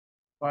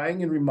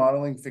buying and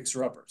remodeling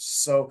fixer-uppers.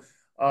 So,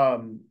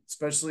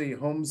 especially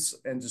homes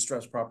and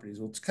distressed properties.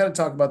 We'll kind of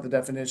talk about the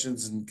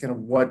definitions and kind of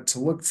what to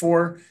look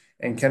for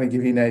and kind of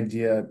give you an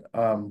idea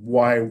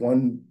why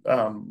one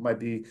might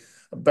be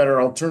a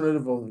better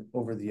alternative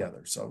over the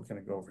other. So I'm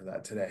going to go over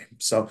that today.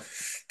 So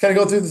kind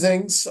of go through the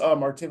things.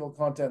 Our table of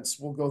contents,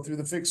 we'll go through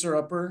the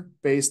fixer-upper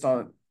based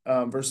on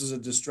versus a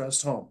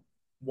distressed home,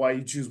 why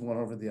you choose one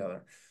over the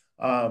other.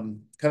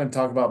 Kind of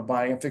talk about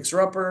buying a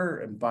fixer-upper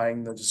and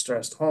buying the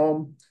distressed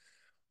home.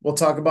 We'll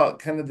talk about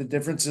kind of the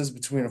differences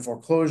between a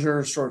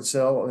foreclosure, short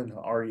sale, and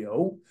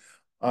REO,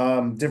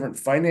 different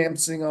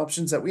financing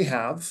options that we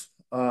have,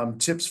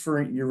 tips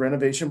for your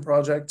renovation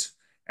project,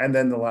 and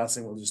then the last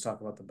thing, we'll just talk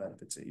about the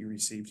benefits that you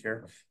received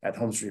here at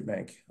HomeStreet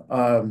Bank.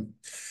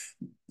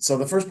 So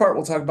the first part,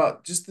 we'll talk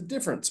about just the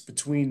difference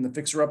between the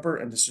fixer-upper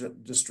and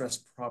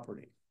distressed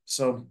property.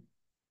 So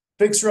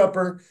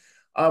fixer-upper,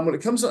 when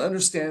it comes to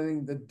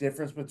understanding the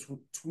difference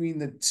between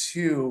the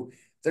two,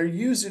 they're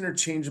used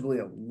interchangeably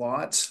a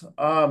lot.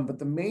 But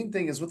the main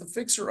thing is with a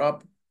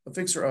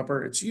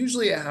fixer-upper, it's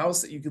usually a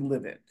house that you can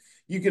live in.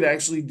 You could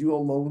actually do a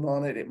loan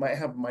on it. It might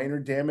have minor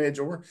damage,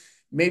 or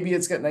maybe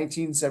it's got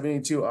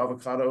 1972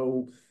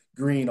 avocado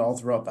green all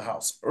throughout the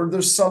house, or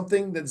there's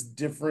something that's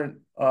different.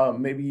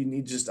 Maybe you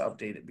need just to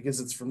update it because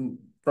it's from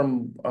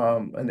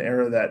an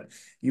era that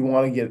you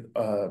want to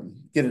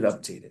get it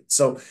updated.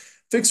 So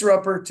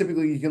fixer-upper,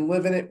 typically you can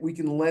live in it. We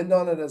can lend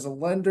on it as a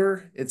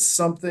lender. It's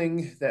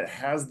something that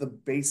has the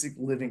basic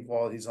living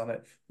qualities on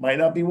it. Might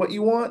not be what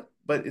you want,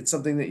 but it's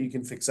something that you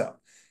can fix up.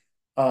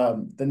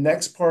 The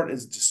next part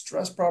is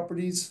distressed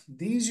properties.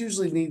 These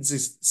usually need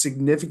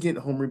significant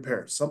home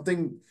repair.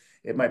 Something,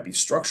 it might be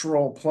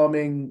structural,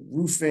 plumbing,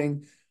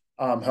 roofing,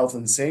 health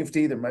and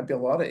safety. There might be a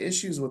lot of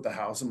issues with the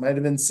house. It might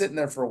have been sitting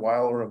there for a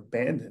while or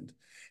abandoned.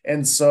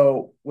 And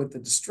so with the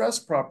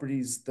distressed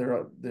properties,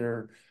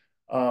 they're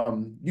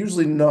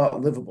usually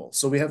not livable.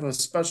 So we have a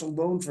special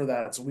loan for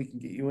that, so we can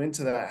get you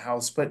into that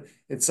house, but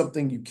it's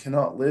something you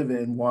cannot live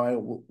in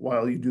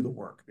while you do the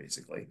work,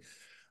 basically.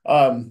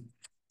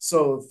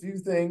 So a few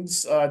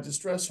things,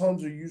 distressed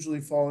homes are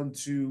usually fall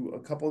into a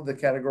couple of the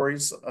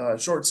categories.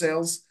 Short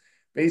sales,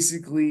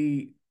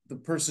 basically the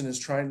person is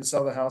trying to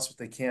sell the house, but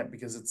they can't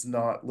because it's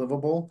not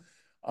livable,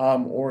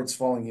 or it's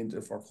falling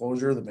into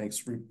foreclosure. The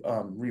bank's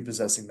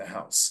repossessing the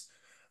house.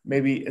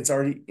 Maybe it's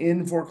already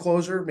in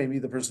foreclosure. Maybe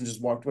the person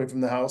just walked away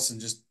from the house and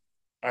just,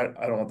 I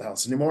don't want the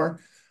house anymore.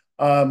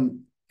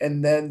 And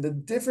then the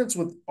difference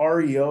with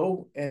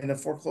REO and a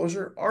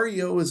foreclosure,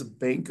 REO is a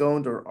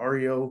bank-owned or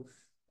REO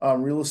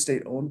real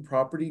estate owned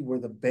property where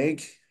the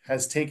bank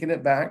has taken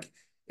it back.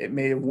 It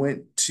may have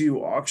went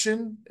to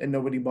auction and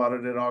nobody bought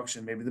it at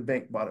auction. Maybe the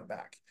bank bought it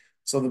back.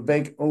 So the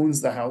bank owns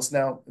the house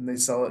now and they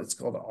sell it. It's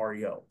called a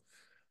REO.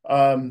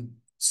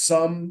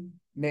 Some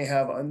may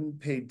have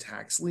unpaid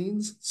tax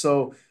liens.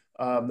 So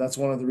that's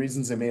one of the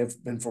reasons they may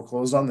have been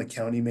foreclosed on. The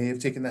county may have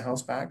taken the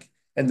house back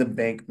and the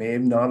bank may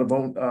have not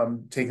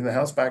have taken the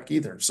house back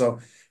either. So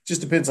it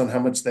just depends on how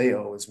much they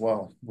owe as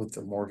well with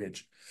the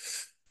mortgage.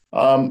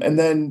 And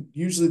then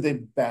usually they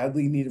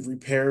badly need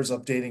repairs,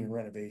 updating, and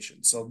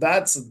renovation. So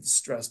that's a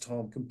distressed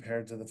home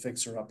compared to the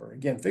fixer-upper.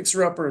 Again,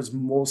 fixer-upper is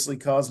mostly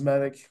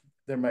cosmetic.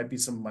 There might be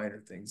some minor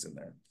things in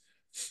there.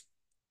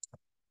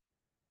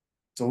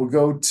 So we'll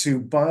go to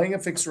buying a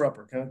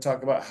fixer-upper, kind of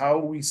talk about how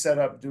we set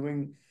up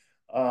doing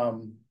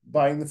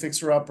buying the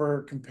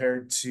fixer-upper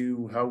compared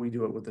to how we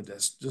do it with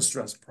the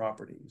distressed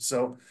property.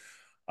 So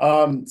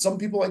some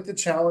people like the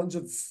challenge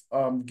of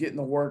getting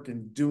the work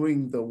and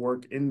doing the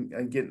work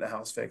and getting the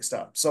house fixed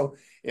up. So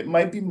it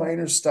might be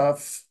minor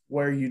stuff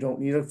where you don't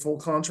need a full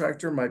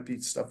contractor. Might be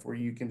stuff where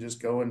you can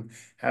just go and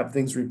have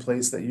things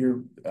replaced that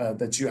you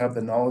have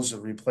the knowledge to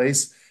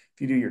replace.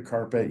 If you do your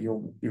carpet,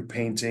 your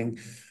painting,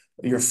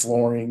 your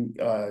flooring,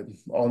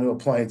 all new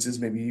appliances,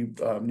 maybe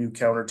new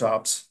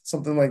countertops,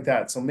 something like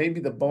that. So maybe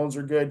the bones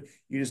are good.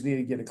 You just need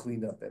to get a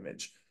cleaned up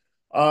image.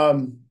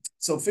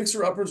 So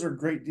fixer-uppers are a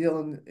great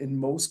deal. In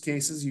most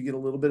cases, you get a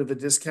little bit of a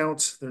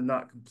discount. They're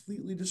not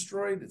completely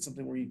destroyed. It's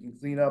something where you can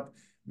clean up,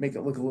 make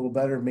it look a little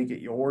better, make it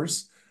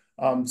yours.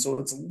 So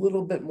it's a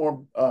little bit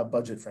more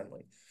budget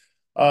friendly.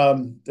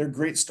 They're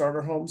great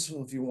starter homes.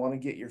 So if you want to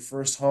get your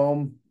first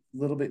home a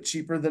little bit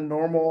cheaper than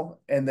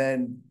normal and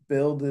then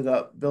build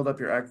up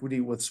your equity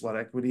with sweat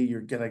equity,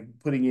 you're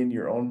putting in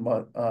your own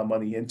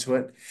money into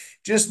it.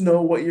 Just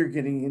know what you're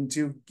getting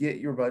into, get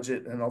your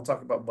budget, and I'll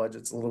talk about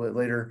budgets a little bit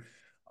later.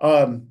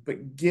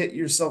 But get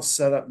yourself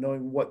set up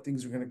knowing what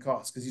things are going to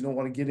cost, because you don't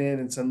want to get in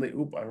and suddenly,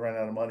 oop, I ran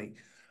out of money.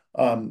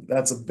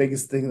 That's the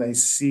biggest thing that I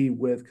see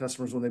with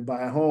customers when they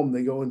buy a home.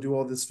 They go and do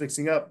all this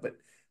fixing up, but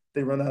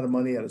they run out of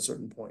money at a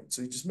certain point.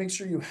 So you just make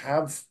sure you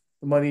have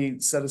the money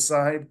set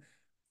aside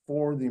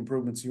for the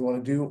improvements you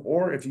want to do,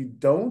 or if you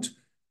don't,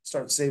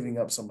 start saving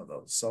up some of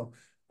those. So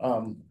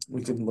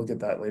we can look at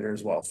that later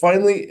as well.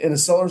 Finally, in a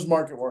seller's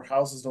market where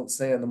houses don't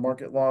stay on the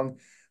market long,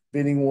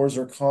 bidding wars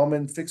are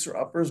common.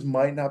 Fixer-uppers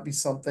might not be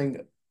something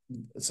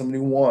somebody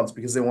wants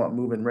because they want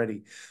move-in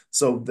ready.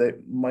 So they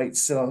might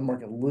sit on the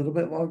market a little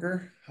bit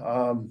longer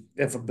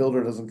if a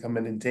builder doesn't come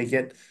in and take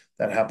it.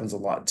 that happens a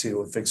lot too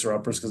with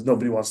fixer-uppers because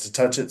nobody wants to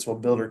touch it. So a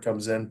builder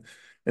comes in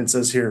and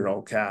says, here,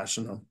 all cash,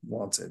 and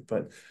wants it.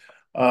 But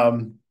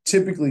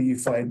typically you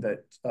find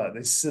that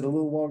they sit a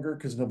little longer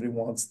because nobody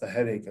wants the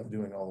headache of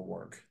doing all the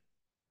work.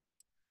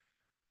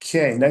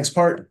 Okay, next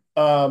part,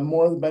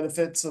 more of the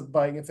benefits of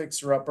buying a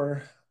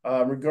fixer-upper.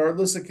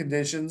 Regardless of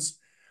conditions,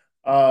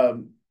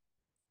 um,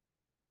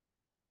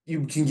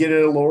 you can get it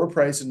at a lower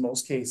price in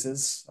most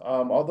cases.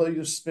 Although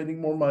you're spending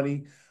more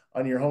money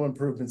on your home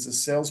improvements, the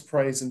sales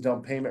price and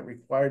down payment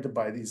required to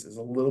buy these is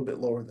a little bit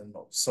lower than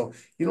most. So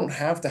you don't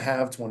have to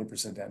have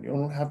 20% down. You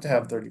don't have to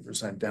have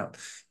 30% down.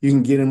 You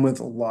can get in with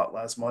a lot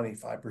less money,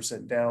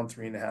 5% down,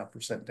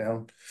 3.5%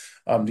 down,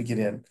 to get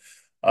in.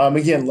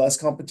 Again, less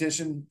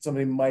competition.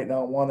 Somebody might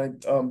not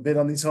want to bid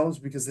on these homes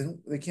because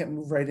they can't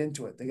move right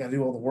into it. They got to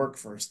do all the work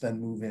first,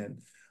 then move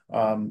in,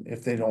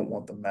 if they don't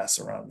want the mess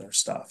around their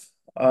stuff.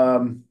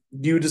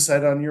 You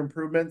decide on your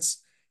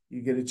improvements.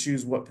 You get to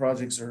choose what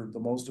projects are the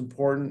most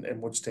important and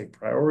which take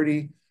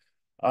priority.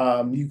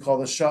 You call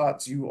the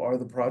shots. You are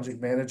the project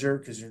manager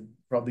because you're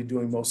probably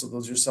doing most of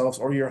those yourselves,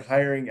 or you're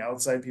hiring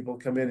outside people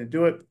to come in and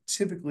do it.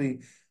 Typically,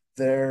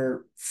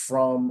 they're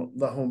from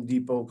the Home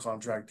Depot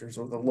contractors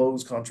or the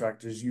Lowe's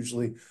contractors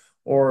usually,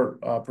 or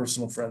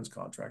personal friends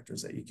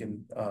contractors that you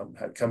can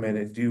come in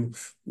and do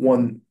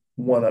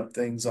one-up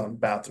things on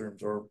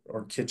bathrooms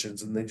or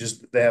kitchens, and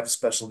they have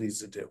specialties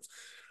to do.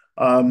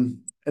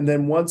 And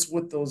then once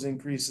with those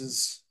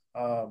increases,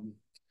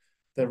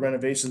 the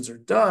renovations are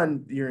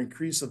done, your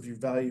increase of your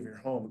value of your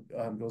home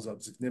goes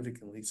up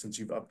significantly since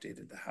you've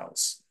updated the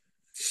house.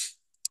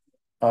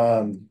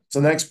 So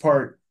next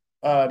part,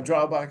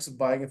 drawbacks of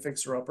buying a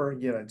fixer-upper.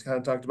 Again, I kind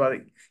of talked about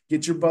it.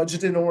 Get your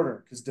budget in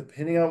order because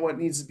depending on what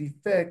needs to be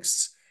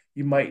fixed,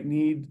 you might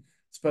need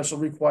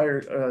require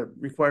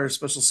a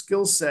special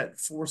skill set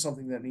for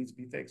something that needs to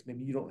be fixed.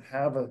 Maybe you don't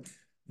have a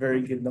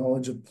very good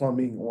knowledge of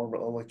plumbing or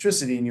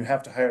electricity, and you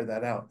have to hire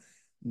that out.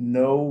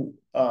 Know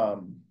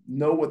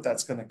what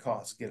that's going to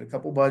cost. Get a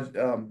couple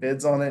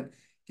bids on it.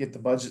 Get the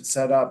budget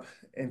set up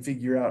and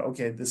figure out,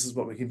 okay, this is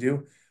what we can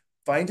do.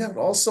 Find out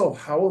also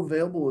how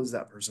available is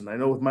that person. I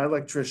know with my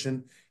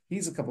electrician,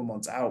 he's a couple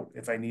months out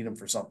if I need him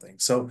for something.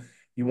 So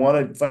you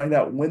want to find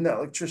out when that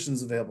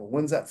electrician's available.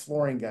 When's that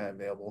flooring guy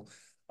available?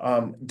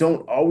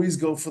 Don't always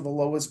go for the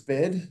lowest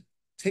bid.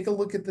 Take a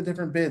look at the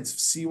different bids.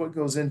 See what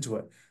goes into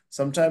it.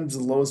 Sometimes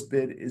the lowest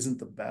bid isn't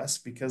the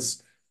best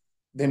because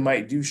they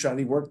might do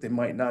shoddy work. They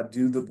might not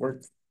do the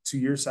work to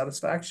your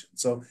satisfaction.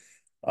 So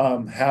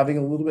having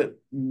a little bit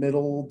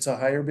middle to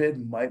higher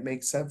bid might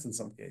make sense in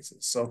some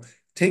cases. So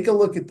take a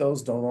look at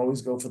those. Don't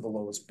always go for the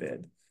lowest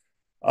bid.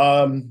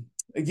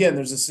 Again,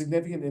 there's a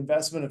significant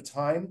investment of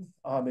time.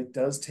 It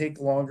does take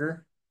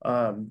longer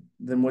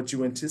than what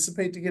you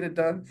anticipate to get it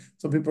done.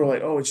 So people are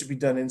like, oh, it should be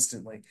done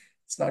instantly.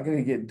 It's not going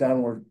to get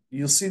done where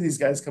you'll see these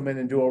guys come in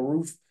and do a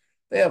roof.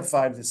 They have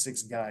 5 to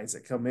 6 guys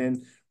that come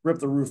in, rip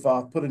the roof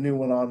off, put a new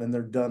one on, and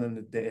they're done in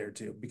a day or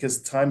two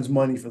because time's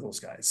money for those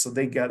guys. So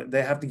they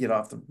have to get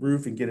off the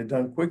roof and get it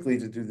done quickly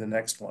to do the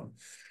next one.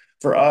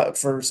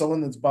 For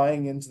someone that's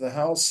buying into the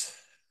house,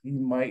 you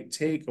might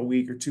take a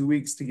week or 2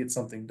 weeks to get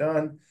something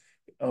done,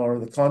 or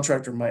the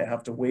contractor might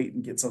have to wait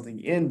and get something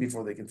in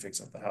before they can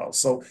fix up the house.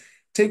 So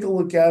take a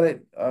look at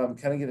it, kind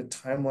of get a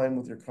timeline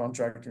with your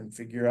contractor and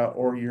figure out,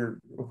 or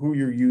who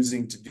you're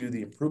using to do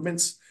the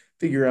improvements.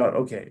 Figure out,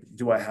 okay,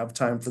 do I have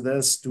time for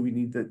this? Do we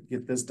need to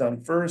get this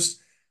done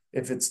first?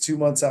 If it's 2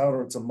 months out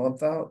or it's a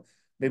month out,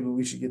 maybe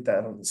we should get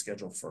that on the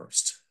schedule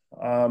first.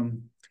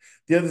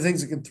 The other things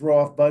that can throw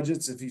off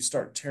budgets if you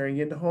start tearing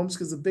into homes,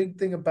 because the big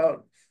thing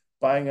about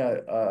buying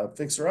a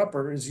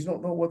fixer-upper is you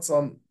don't know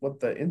what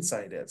the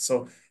inside is.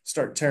 So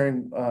start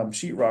tearing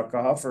sheetrock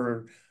off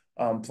or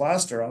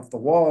plaster off the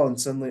wall, and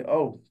suddenly,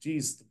 oh,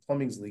 geez, the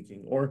plumbing's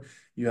leaking, or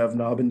you have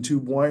knob and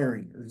tube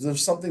wiring, or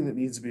there's something that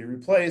needs to be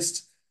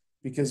replaced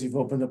because you've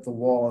opened up the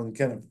wall and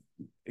kind of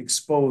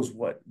exposed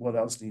what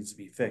else needs to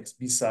be fixed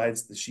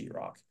besides the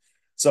sheetrock.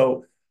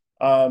 So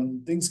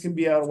things can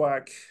be out of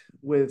whack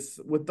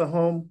with the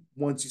home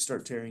once you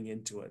start tearing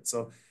into it.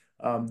 So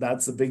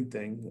that's the big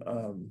thing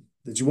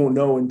that you won't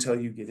know until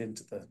you get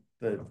into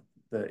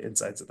the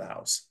insides of the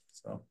house.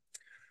 So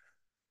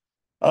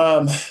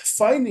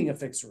finding a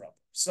fixer-upper.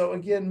 So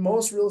again,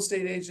 most real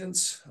estate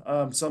agents,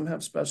 some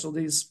have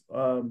specialties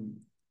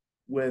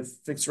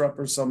with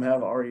fixer-uppers, some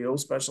have REO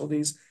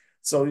specialties.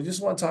 So you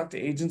just want to talk to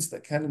agents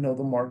that kind of know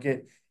the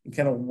market and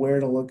kind of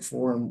where to look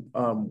for and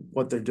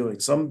what they're doing.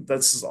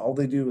 That's all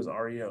they do is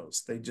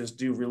REOs. They just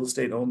do real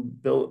estate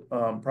owned built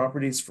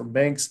properties from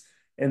banks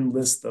and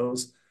list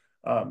those.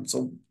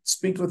 So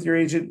speak with your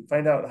agent,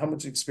 find out how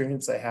much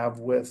experience they have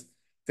with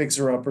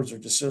fixer-uppers or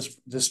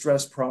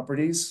distressed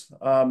properties.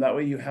 That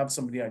way you have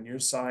somebody on your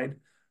side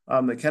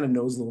that kind of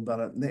knows a little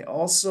about it. And they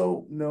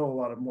also know a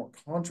lot of more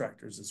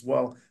contractors as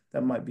well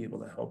that might be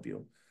able to help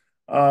you.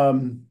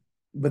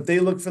 But they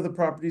look for the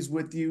properties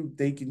with you.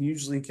 They can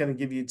usually kind of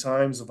give you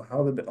times of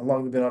how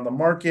long they've been on the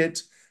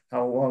market,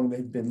 how long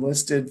they've been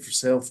listed for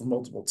sale for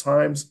multiple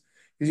times.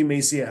 Because you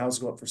may see a house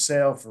go up for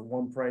sale for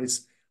one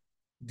price.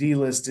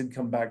 delisted,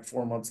 come back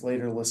 4 months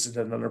later, listed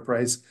at another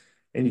price,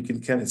 and you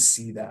can kind of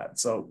see that.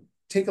 So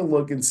take a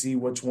look and see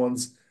which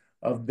ones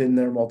have been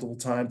there multiple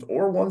times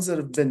or ones that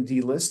have been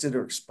delisted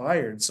or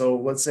expired. So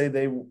let's say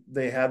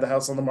they had the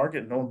house on the market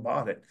and no one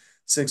bought it.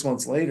 6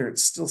 months later,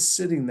 it's still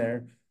sitting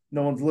there.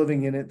 No one's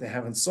living in it. They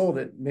haven't sold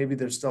it. Maybe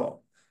they're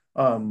still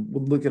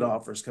would look at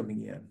offers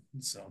coming in.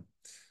 So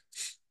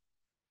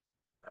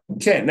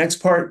okay, next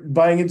part,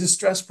 buying a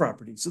distressed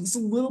property. So this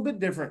is a little bit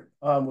different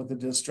with a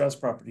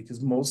distressed property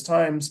because most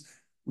times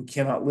we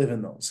cannot live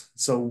in those.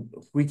 So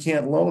we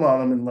can't loan on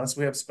them unless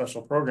we have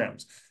special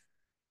programs.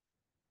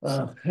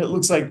 It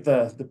looks like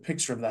the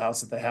picture of the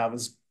house that they have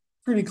is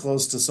pretty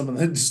close to some of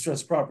the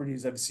distressed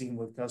properties I've seen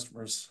with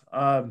customers.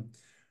 A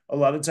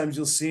lot of times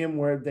you'll see them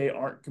where they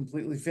aren't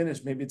completely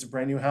finished. Maybe it's a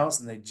brand new house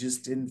and they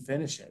just didn't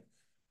finish it.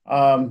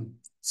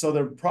 So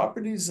they're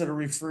properties that are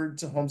referred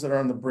to homes that are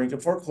on the brink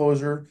of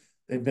foreclosure.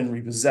 They've been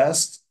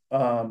repossessed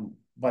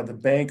by the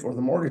bank or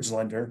the mortgage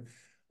lender.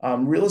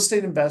 Real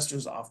estate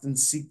investors often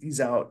seek these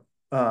out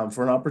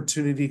for an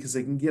opportunity because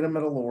they can get them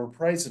at a lower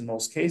price in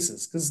most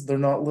cases because they're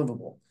not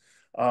livable.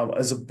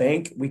 As a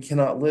bank, we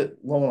cannot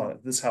loan on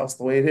it. This house,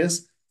 the way it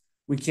is,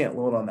 we can't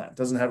loan on that. It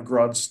doesn't have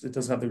garage. It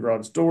doesn't have the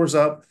garage doors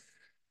up.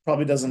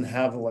 Probably doesn't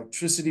have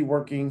electricity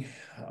working.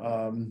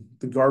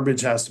 The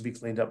garbage has to be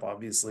cleaned up,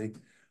 obviously.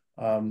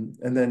 And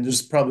then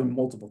there's probably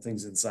multiple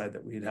things inside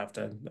that we'd have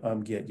to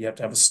get. You have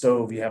to have a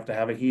stove. You have to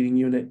have a heating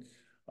unit.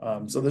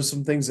 So there's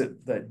some things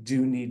that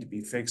do need to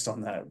be fixed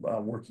on that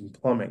working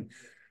plumbing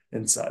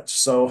and such.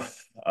 So,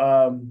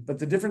 but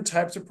the different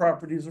types of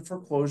properties or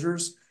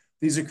foreclosures,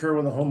 these occur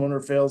when the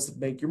homeowner fails to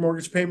make your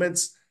mortgage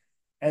payments,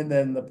 and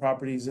then the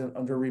property's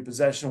under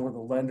repossession where the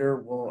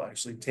lender will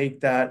actually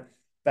take that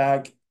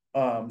back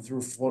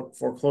through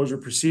foreclosure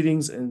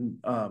proceedings and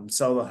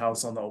sell the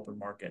house on the open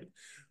market.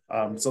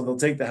 So they'll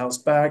take the house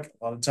back.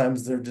 A lot of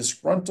times they're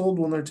disgruntled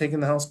when they're taking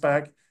the house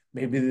back.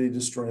 Maybe they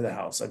destroy the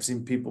house. I've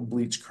seen people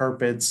bleach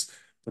carpets,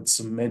 put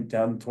cement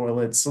down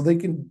toilets, so they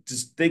can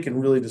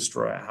really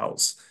destroy a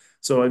house.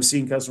 So I've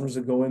seen customers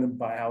that go in and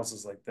buy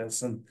houses like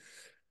this, and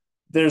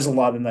there's a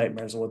lot of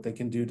nightmares of what they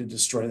can do to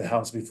destroy the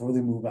house before they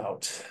move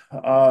out.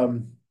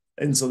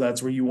 And so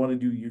that's where you want to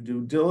do your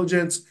due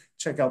diligence,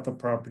 check out the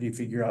property,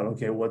 figure out,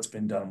 okay, what's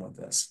been done with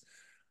this.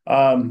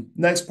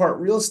 Next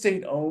part, real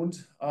estate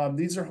owned.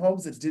 These are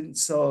homes that didn't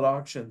sell at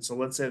auction. So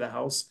let's say the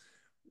house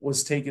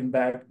was taken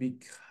back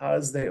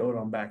because they owed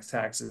on back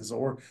taxes,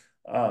 or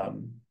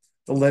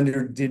the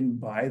lender didn't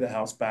buy the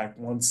house back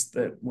once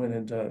that went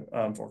into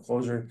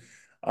foreclosure.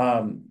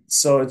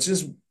 So it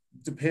just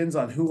depends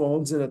on who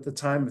owns it at the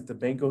time. If the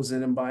bank goes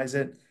in and buys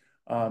it,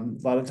 a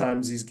lot of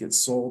times these get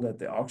sold at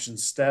the auction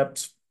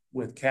steps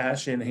with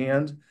cash in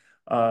hand.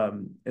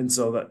 And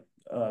so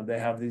that they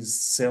have these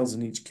sales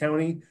in each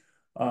county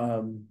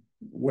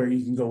where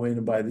you can go in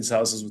and buy these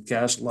houses with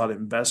cash. A lot of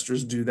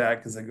investors do that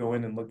because they go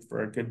in and look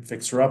for a good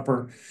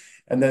fixer-upper,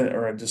 and then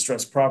or a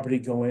distressed property,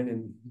 go in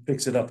and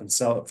fix it up and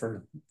sell it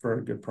for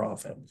a good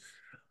profit.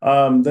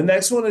 The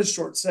next one is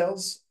short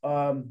sales.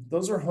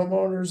 Those are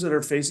homeowners that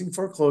are facing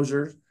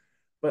foreclosure,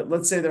 but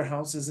let's say their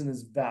house isn't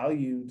as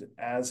valued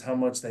as how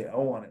much they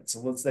owe on it. So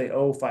let's say they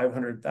owe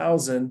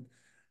 500,000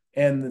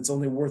 and it's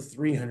only worth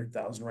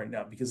 300,000 right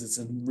now because it's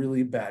in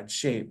really bad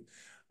shape.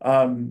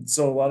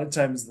 So a lot of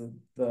times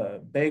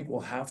the bank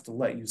will have to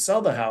let you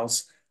sell the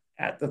house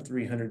at the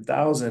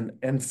 300,000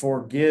 and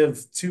forgive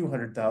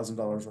 $200,000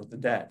 worth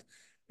of debt.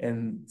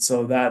 And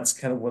so that's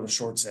kind of what a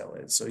short sale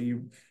is. So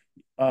you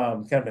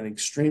kind of an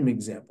extreme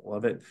example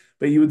of it,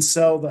 but you would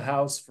sell the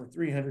house for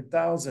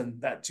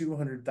 300,000. That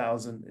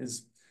 200,000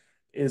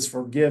 is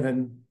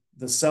forgiven.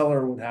 The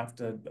seller would have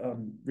to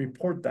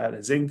report that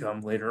as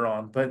income later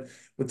on. But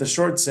with the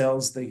short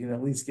sales, they can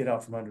at least get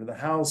out from under the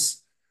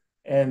house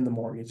and the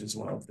mortgage as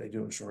well if they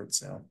do a short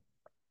sale.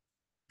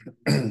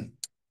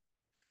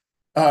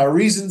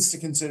 Reasons to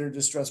consider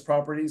distressed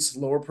properties,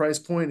 lower price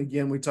point.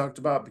 Again, we talked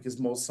about because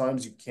most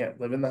times you can't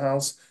live in the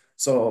house.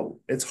 So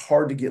it's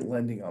hard to get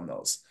lending on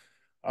those.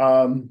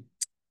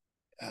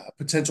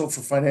 Potential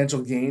for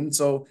financial gain.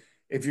 So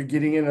if you're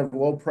getting in at a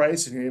low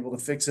price and you're able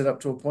to fix it up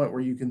to a point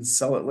where you can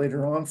sell it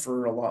later on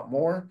for a lot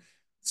more,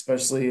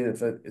 especially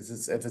if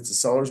it's a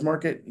seller's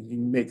market, you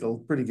can make a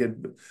pretty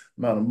good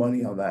amount of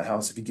money on that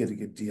house if you get a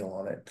good deal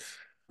on it.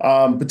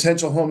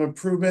 Potential home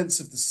improvements.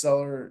 If the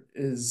seller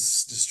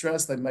is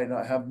distressed, they might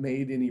not have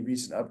made any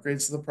recent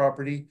upgrades to the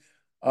property.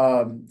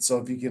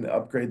 So if you can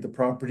upgrade the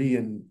property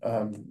and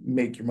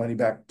make your money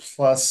back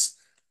plus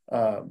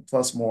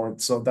more,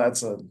 so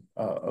that's a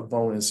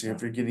bonus here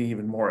if you're getting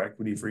even more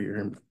equity for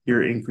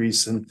your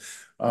increase in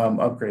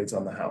upgrades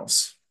on the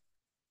house.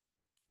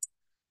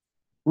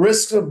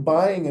 Risk of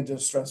buying a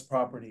distressed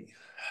property.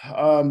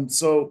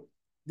 So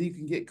you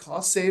can get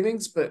cost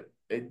savings, but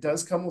it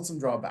does come with some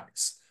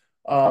drawbacks.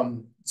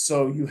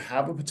 So you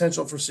have a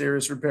potential for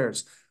serious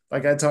repairs.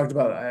 Like I talked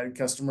about, I had a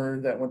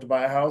customer that went to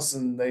buy a house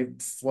and they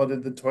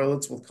flooded the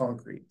toilets with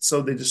concrete.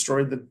 So they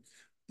destroyed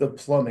the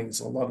plumbing.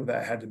 So a lot of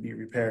that had to be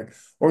repaired.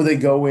 Or they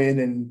go in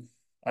and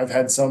I've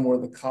had some where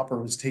the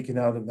copper was taken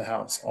out of the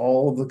house.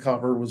 All of the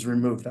copper was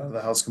removed out of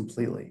the house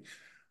completely.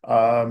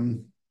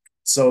 Um,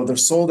 so they're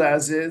sold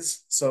as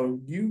is. So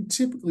you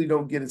typically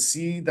don't get to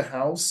see the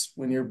house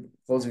when you're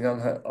closing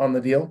on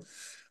the deal.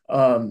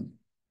 Um,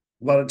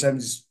 a lot of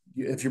times,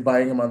 if you're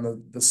buying them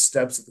on the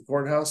steps at the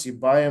courthouse, you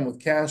buy them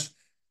with cash,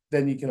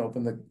 then you can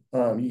open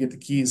you get the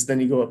keys, then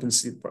you go up and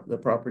see the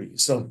property.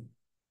 So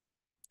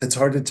it's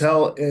hard to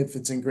tell if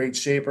it's in great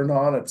shape or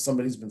not, if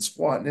somebody's been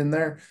squatting in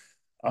there,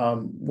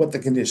 what the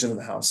condition of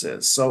the house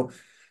is. So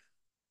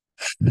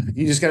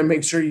you just got to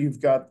make sure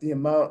you've got the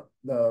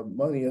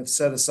money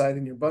set aside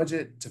in your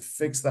budget to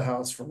fix the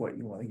house for what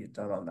you want to get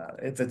done on that,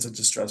 if it's a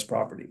distressed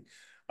property.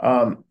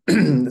 And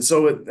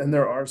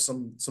there are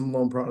some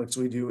loan products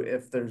we do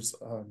if there's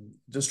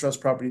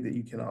distressed property that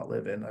you cannot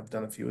live in. I've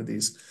done a few of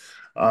these,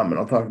 and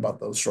I'll talk about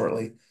those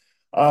shortly.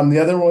 The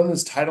other one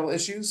is title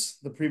issues.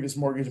 The previous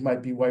mortgage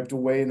might be wiped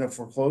away in a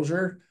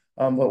foreclosure.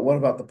 But what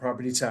about the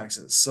property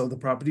taxes? So the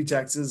property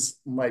taxes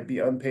might be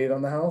unpaid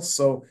on the house.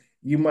 So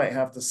you might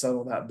have to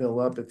settle that bill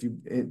up if you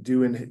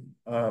do and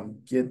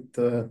get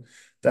the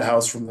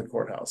house from the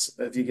courthouse,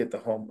 if you get the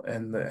home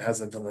and it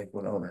has a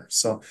delinquent owner.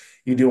 So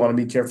you do want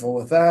to be careful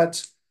with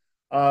that.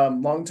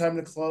 Long time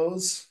to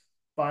close.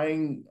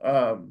 Buying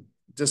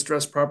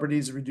distressed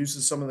properties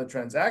reduces some of the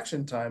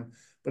transaction time,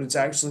 but it's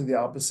actually the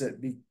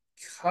opposite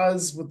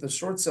because with the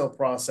short sale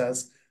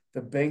process,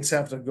 the banks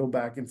have to go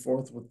back and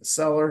forth with the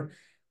seller,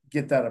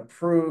 get that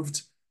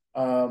approved.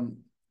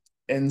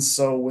 And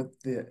so with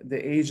the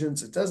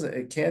agents,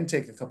 it can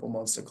take a couple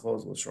months to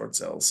close with short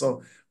sales.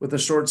 So with the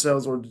short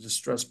sales or the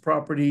distressed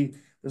property,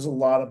 there's a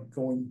lot of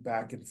going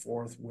back and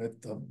forth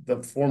with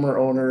the former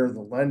owner,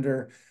 the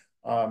lender.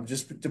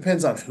 Just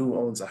depends on who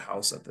owns a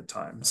house at the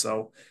time.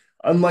 So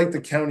unlike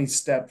the county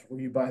step where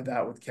you buy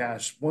that with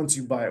cash, once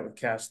you buy it with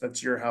cash,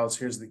 that's your house.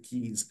 Here's the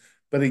keys.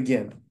 But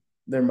again,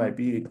 there might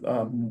be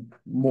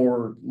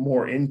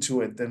more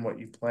into it than what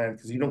you planned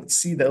because you don't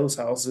see those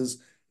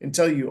houses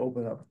until you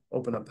open up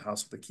the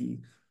house with a key.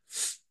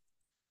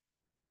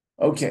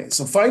 Okay,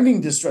 so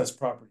finding distressed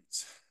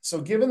properties.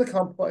 So given the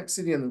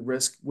complexity and the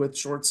risk with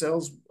short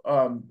sales,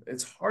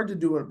 it's hard to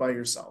do it by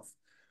yourself.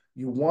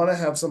 You want to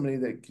have somebody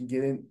that can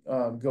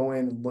go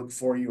in and look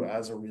for you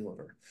as a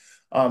realtor.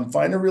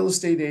 Find a real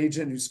estate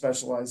agent who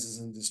specializes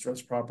in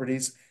distressed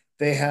properties.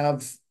 They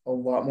have a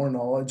lot more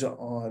knowledge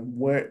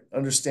on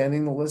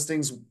understanding the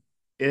listings.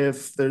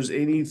 If there's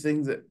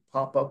anything that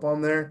pop up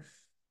on there,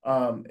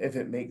 if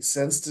it makes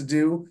sense to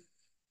do,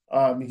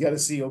 you got to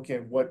see, okay,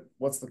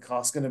 what's the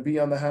cost going to be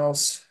on the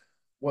house?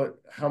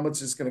 How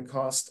much is going to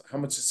cost? How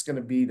much it's going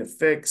to be to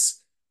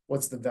fix?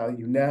 What's the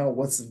value now?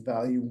 What's the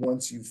value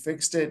once you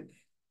fixed it?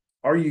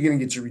 Are you going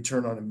to get your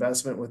return on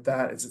investment with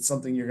that? Is it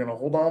something you're going to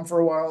hold on for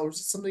a while, or is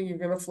it something you're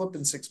going to flip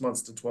in 6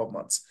 months to 12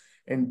 months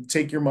and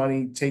take your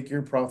money, take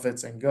your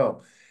profits, and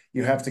go?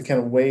 You have to kind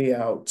of weigh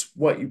out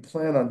what you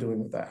plan on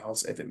doing with that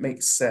house if it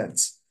makes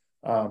sense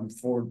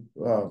for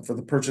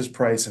the purchase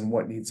price and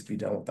what needs to be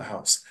done with the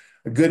house.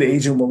 A good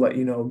agent will let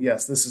you know,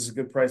 yes, this is a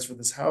good price for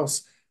this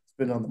house. It's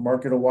been on the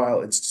market a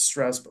while. It's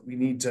distressed, but you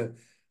need to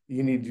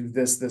do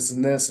this, this,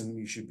 and this, and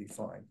you should be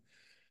fine.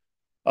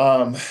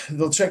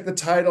 They'll check the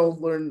title,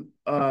 learn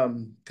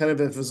kind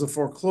of if it's a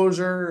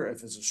foreclosure,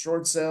 if it's a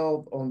short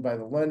sale owned by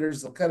the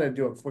lenders. They'll kind of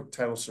do a quick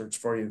title search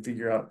for you and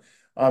figure out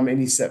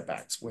any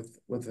setbacks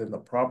within the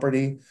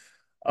property.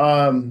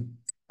 Um,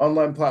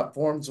 Online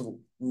platforms,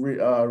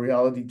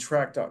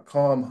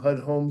 realitytrack.com,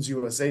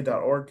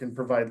 HUDHomesUSA.org can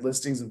provide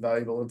listings and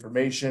valuable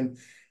information.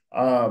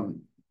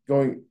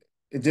 Going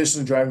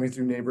additionally driving me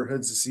through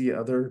neighborhoods to see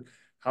other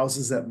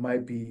houses that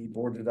might be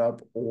boarded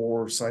up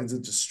or signs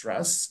of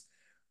distress.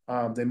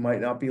 They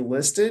might not be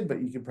listed,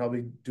 but you can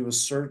probably do a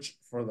search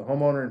for the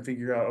homeowner and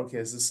figure out, okay,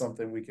 is this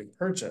something we can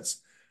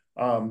purchase?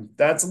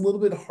 That's a little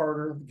bit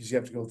harder because you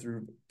have to go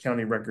through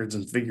county records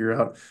and figure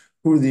out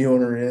who the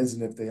owner is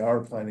and if they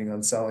are planning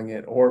on selling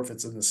it or if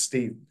it's an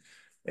estate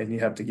and you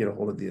have to get a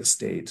hold of the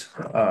estate.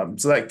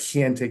 So that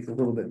can take a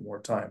little bit more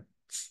time.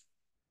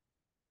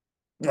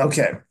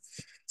 Okay.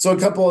 So a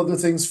couple other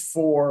things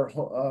for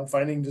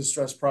finding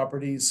distressed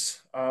properties.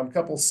 A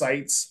couple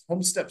sites,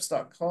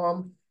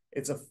 homesteps.com.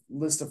 It's a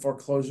list of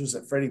foreclosures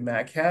that Freddie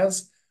Mac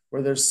has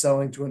where they're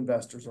selling to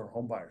investors or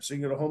home buyers. So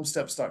you can go to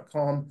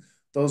homesteps.com.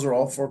 Those are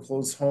all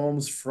foreclosed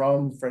homes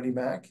from Freddie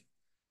Mac.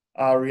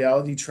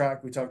 Reality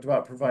Track, we talked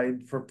about,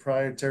 provide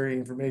proprietary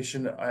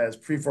information as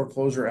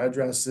pre-foreclosure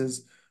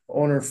addresses,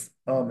 owner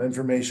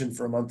information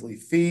for a monthly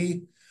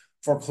fee.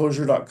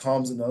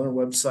 Foreclosure.com is another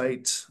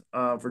website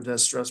for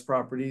distressed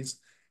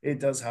properties. It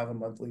does have a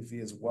monthly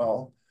fee as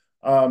well.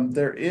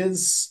 There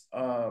is,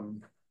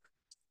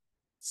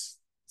 let's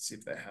see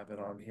if they have it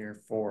on here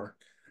for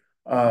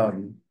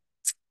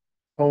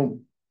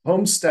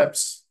home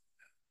steps.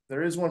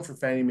 There is one for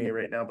Fannie Mae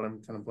right now, but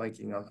I'm kind of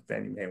blanking on the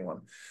Fannie Mae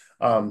one.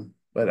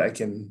 But I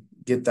can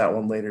get that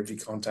one later. If you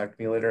contact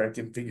me later, I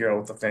can figure out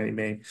what the Fannie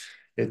Mae.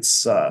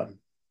 It's not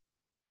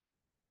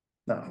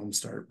Home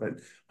Start,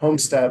 but Home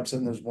Steps,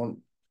 and there's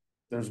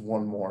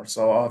one more.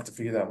 So I'll have to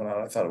figure that one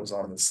out. I thought it was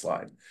on this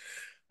slide.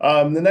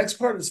 The next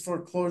part is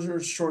foreclosure,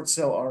 short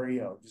sale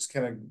REO. Just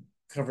kind of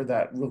cover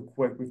that real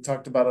quick. We've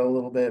talked about it a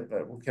little bit,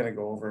 but we'll kind of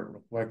go over it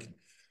real quick.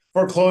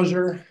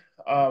 Foreclosure,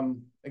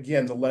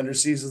 again, the lender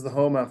seizes the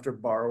home after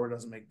borrower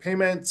doesn't make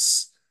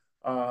payments.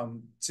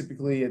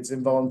 Typically, it's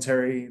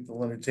involuntary. The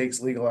lender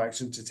takes legal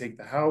action to take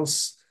the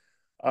house.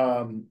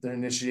 They're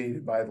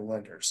initiated by the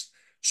lenders.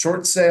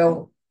 Short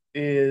sale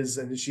is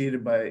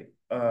initiated by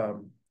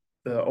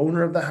the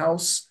owner of the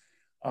house.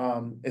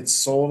 It's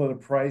sold at a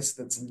price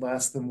that's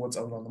less than what's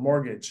owed on the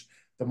mortgage.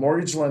 The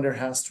mortgage lender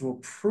has to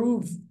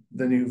approve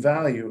the new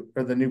value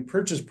or the new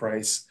purchase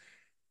price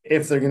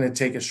if they're going to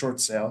take a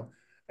short sale.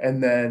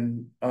 And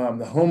then the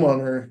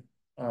homeowner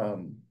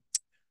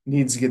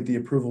needs to get the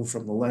approval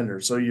from the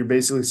lender. So you're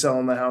basically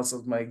selling the house,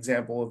 of my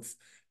example of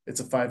it's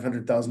a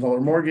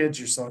 $500,000 mortgage,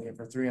 you're selling it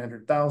for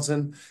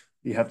 $300,000.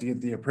 You have to get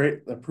the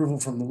approval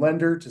from the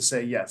lender to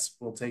say, yes,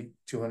 we'll take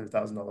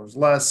 $200,000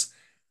 less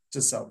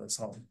to sell this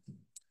home.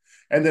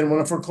 And then when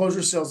a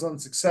foreclosure sale is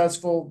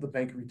unsuccessful, the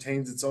bank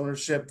retains its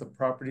ownership. The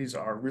properties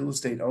are real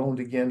estate owned,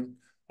 again,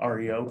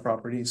 REO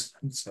properties.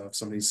 So if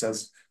somebody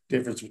says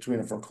difference between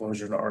a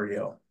foreclosure and an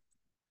REO.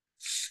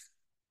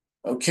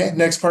 Okay,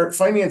 next part,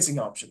 financing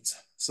options.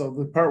 So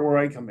the part where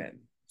I come in.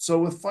 So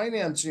with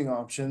financing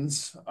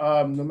options,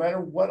 no matter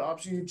what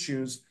option you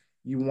choose,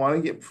 you want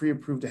to get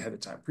pre-approved ahead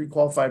of time,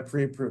 pre-qualified,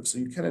 pre-approved. So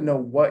you kind of know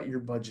what your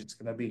budget's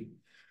going to be.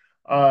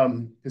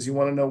 Because you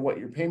want to know what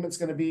your payment's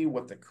going to be,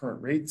 what the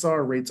current rates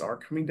are. Rates are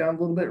coming down a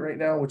little bit right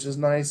now, which is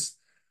nice.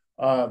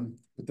 But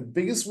the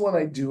biggest one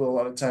I do a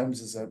lot of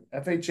times is an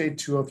FHA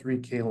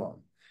 203K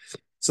loan.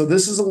 So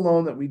this is a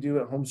loan that we do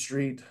at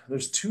HomeStreet.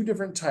 There's two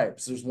different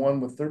types. There's one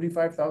with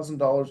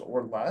 $35,000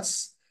 or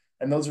less,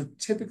 and those are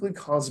typically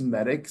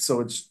cosmetic.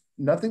 So it's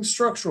nothing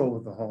structural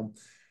with the home.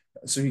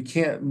 So you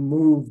can't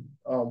move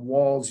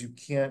walls. You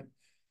can't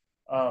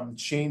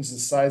change the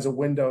size of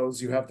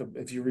windows. You have to,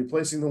 if you're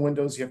replacing the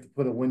windows, you have to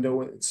put a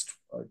window. It's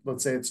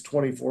let's say it's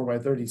 24 by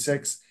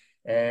 36,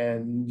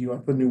 and you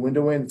want to put a new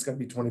window in. It's got to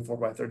be 24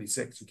 by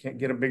 36. You can't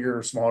get a bigger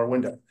or smaller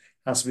window. It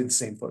has to be the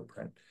same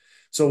footprint.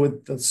 So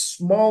with the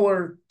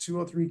smaller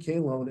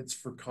 203K loan, it's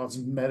for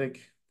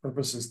cosmetic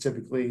purposes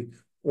typically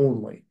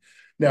only.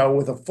 Now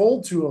with a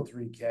full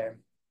 203K,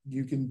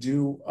 you can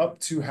do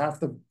up to half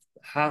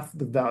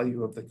the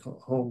value of the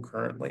home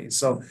currently.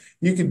 So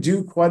you can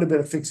do quite a bit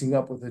of fixing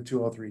up with a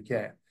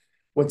 203K.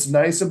 What's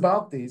nice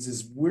about these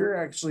is we're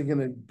actually going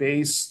to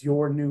base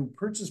your new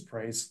purchase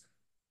price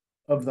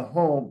of the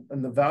home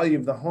and the value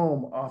of the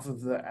home off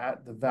of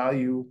the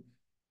value.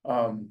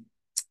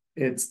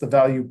 It's the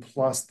value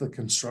plus the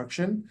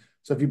construction.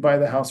 So if you buy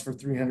the house for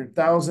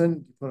 $300,000,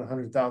 you put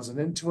 $100,000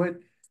 into it,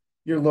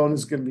 your loan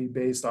is going to be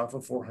based off a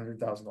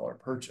 $400,000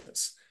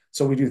 purchase.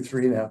 So we do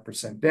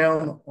 3.5%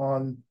 down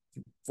on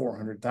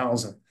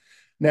 $400,000.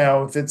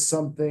 Now, if it's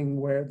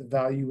something where the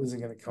value isn't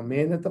going to come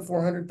in at the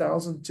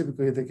 $400,000,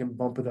 typically they can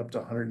bump it up to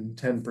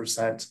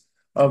 110%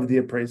 of the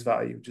appraised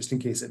value, just in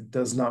case it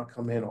does not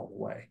come in all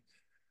the way.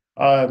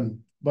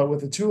 But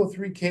with a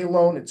 203K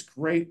loan, it's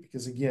great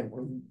because again,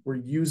 we're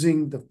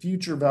using the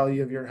future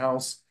value of your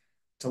house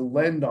to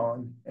lend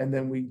on, and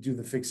then we do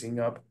the fixing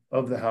up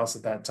of the house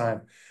at that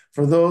time.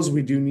 For those,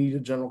 we do need a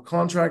general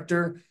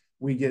contractor.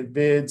 We get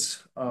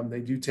bids.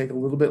 They do take a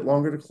little bit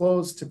longer to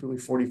close, typically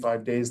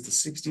 45 days to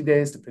 60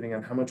 days, depending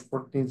on how much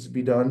work needs to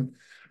be done.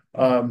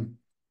 But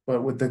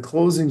with the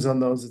closings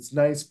on those, it's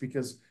nice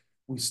because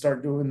we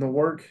start doing the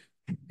work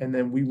and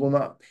then we will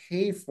not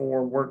pay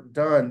for work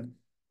done,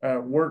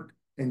 work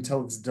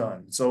until it's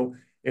done. So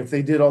if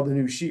they did all the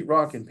new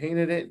sheetrock and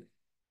painted it,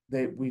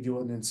 we do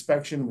an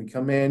inspection. We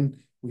come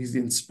in, we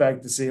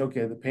inspect to say,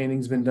 okay, the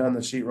painting's been done, the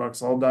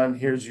sheetrock's all done.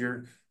 Here's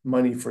your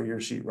money for your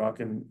sheetrock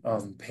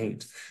and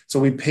paint. So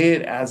we pay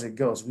it as it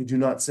goes. We do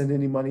not send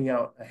any money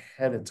out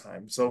ahead of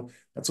time. So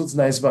that's what's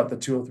nice about the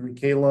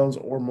 203K loans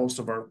or most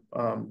of our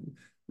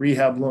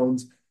rehab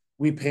loans.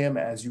 We pay them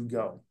as you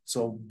go.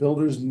 So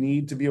builders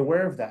need to be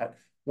aware of that.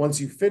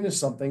 Once you finish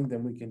something,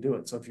 then we can do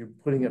it. So if you're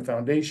putting a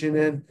foundation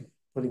in,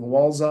 putting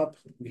walls up,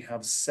 we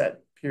have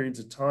set periods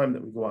of time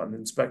that we go out and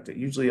inspect it,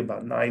 usually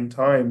about 9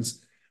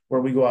 times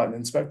where we go out and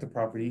inspect the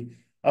property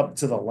up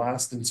to the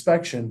last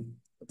inspection.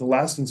 The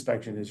last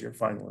inspection is your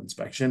final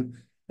inspection,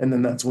 and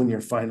then that's when your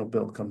final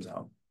bill comes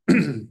out.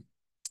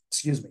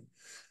 Excuse me.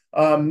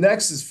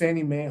 Next is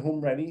Fannie Mae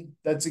Home Ready.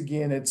 That's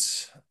again,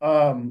 it's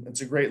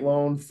a great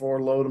loan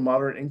for low to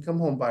moderate income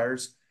home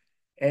buyers.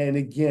 And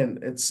again,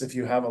 it's if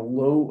you have a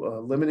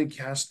low limited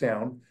cash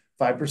down,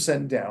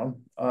 5%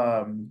 down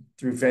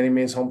through Fannie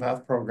Mae's Home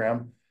Path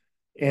program.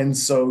 And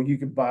so you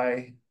could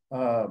buy,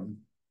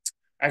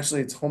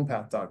 actually it's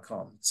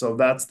homepath.com. So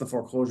that's the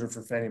foreclosure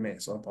for Fannie Mae.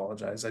 So I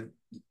apologize.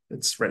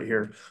 It's right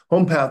here.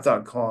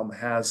 Homepath.com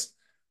has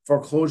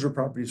foreclosure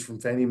properties from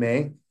Fannie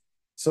Mae.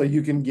 So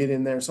you can get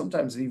in there,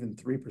 sometimes even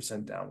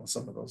 3% down with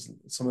some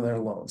of their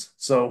loans.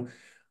 So,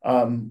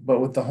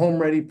 but with the Home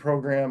Ready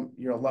program,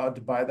 you're allowed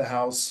to buy the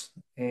house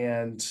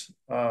and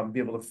be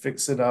able to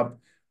fix it up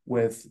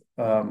with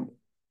a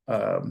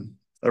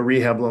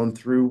rehab loan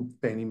through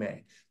Fannie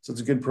Mae. So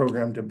it's a good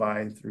program to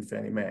buy through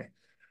Fannie Mae.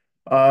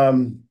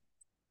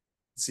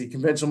 Let's see,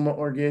 conventional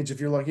mortgage, if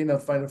you're lucky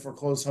enough to find a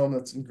foreclosed home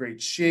that's in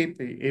great shape,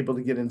 able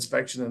to get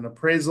inspection and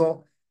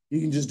appraisal,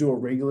 you can just do a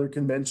regular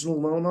conventional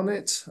loan on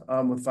it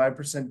with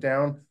 5%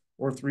 down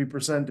or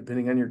 3%,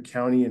 depending on your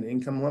county and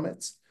income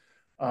limits.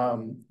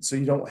 So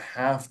you don't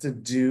have to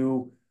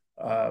do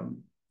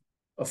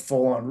a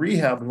full-on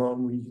rehab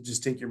loan where you can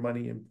just take your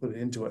money and put it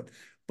into it.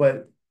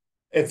 But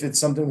if it's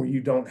something where you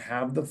don't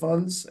have the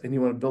funds and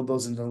you want to build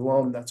those into the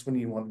loan, that's when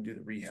you want to do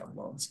the rehab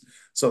loans.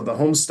 So the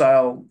home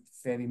style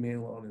Fannie Mae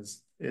loan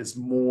is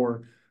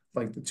more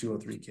like the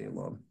 203K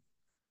loan.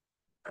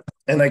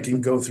 And I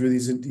can go through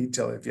these in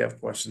detail if you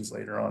have questions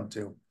later on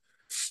too.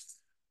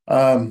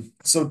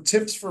 So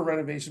tips for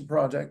renovation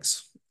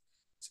projects.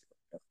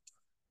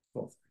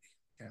 Cool.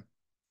 Okay.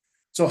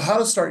 So how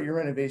to start your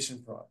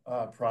renovation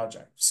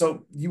project.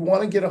 So you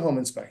want to get a home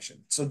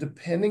inspection. So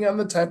depending on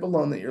the type of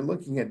loan that you're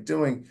looking at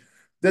doing,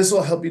 this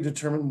will help you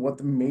determine what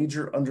the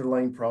major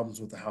underlying problems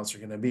with the house are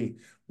going to be,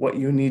 what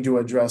you need to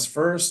address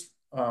first,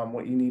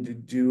 what you need to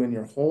do in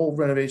your whole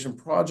renovation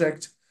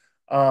project,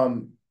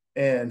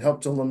 and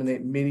help to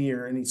eliminate many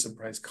or any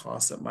surprise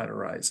costs that might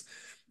arise.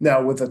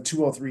 Now, with a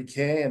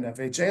 203K and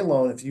FHA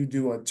loan, if you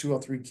do a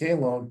 203K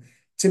loan,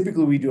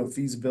 typically we do a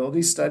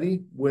feasibility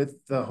study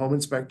with the home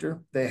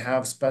inspector. They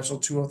have special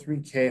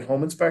 203K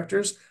home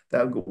inspectors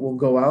that will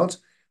go out.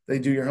 They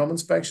do your home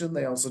inspection.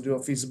 They also do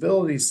a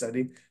feasibility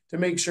study to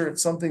make sure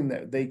it's something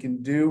that they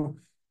can do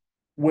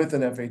with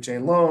an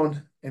FHA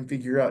loan and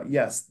figure out,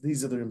 yes,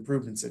 these are the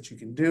improvements that you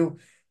can do,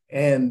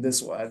 and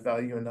this will add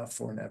value enough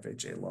for an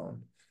FHA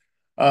loan.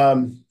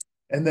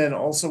 And then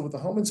also with the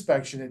home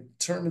inspection, it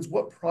determines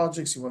what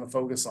projects you want to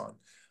focus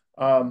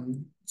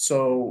on.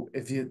 So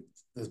if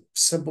the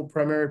simple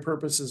primary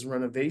purpose is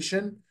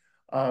renovation,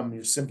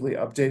 you're simply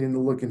updating the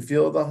look and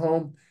feel of the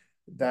home.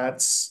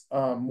 That's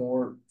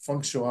more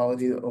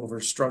functionality over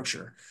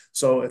structure.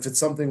 So if it's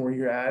something where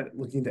you're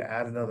looking to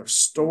add another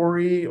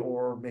story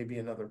or maybe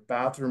another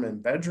bathroom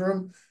and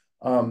bedroom,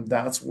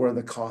 that's where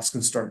the cost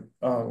can start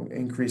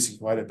increasing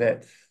quite a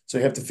bit. So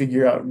you have to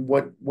figure out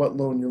what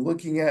loan you're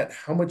looking at,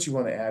 how much you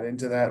want to add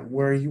into that,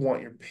 where you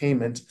want your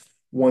payment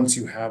once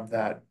you have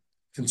that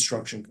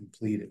construction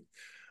completed.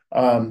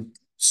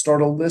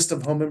 Start a list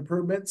of home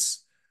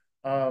improvements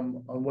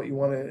on what you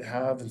want to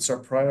have and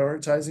start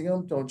prioritizing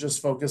them. Don't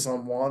just focus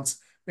on wants.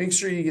 Make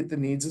sure you get the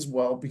needs as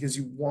well, because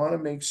you want to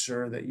make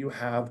sure that you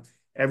have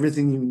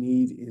everything you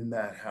need in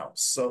that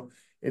house. So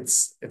if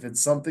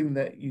it's something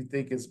that you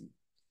think is a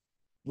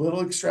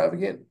little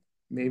extravagant,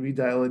 maybe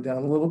dial it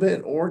down a little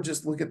bit, or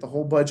just look at the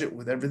whole budget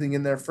with everything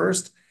in there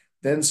first,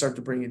 then start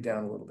to bring it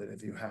down a little bit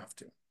if you have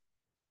to.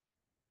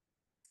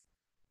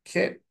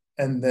 Okay.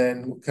 And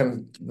then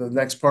kind of the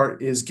next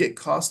part is get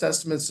cost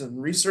estimates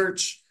and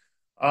research.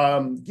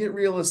 Get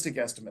realistic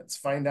estimates.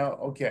 Find out,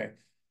 okay,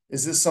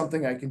 is this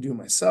something I can do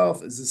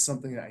myself? Is this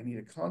something that I need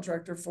a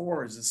contractor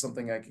for? Is this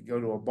something I could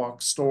go to a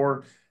box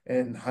store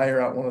and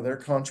hire out one of their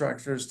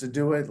contractors to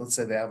do it? Let's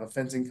say they have a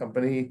fencing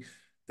company,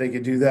 they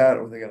could do that,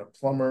 or they got a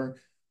plumber.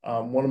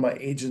 One of my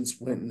agents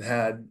went and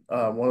had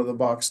one of the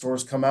box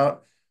stores come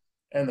out,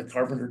 and the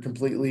carpenter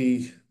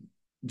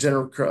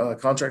general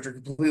contractor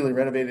completely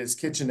renovated his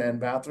kitchen and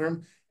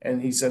bathroom. And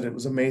he said it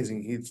was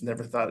amazing. He's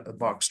never thought a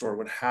box store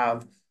would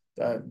have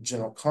a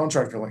general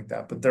contractor like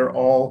that, but they're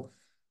all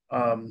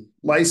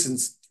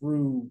licensed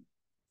through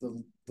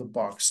the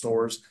box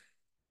stores,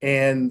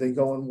 and they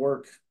go and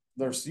work.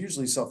 They're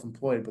usually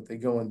self-employed, but they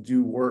go and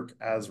do work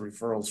as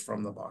referrals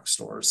from the box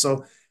stores.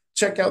 So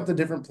check out the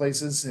different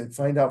places and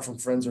find out from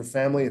friends or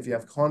family if you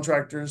have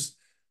contractors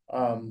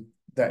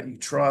that you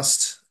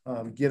trust.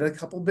 Get a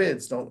couple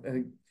bids.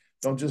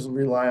 Don't just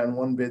rely on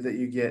one bid that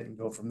you get and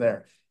go from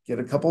there. Get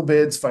a couple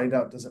bids, find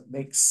out, does it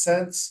make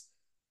sense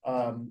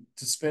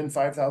to spend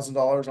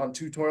 $5,000 on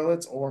 2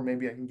 toilets, or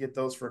maybe I can get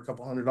those for a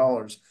couple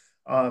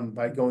 $100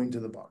 by going to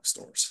the box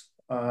stores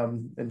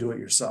and do it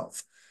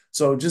yourself.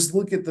 So just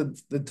look at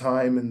the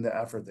time and the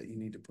effort that you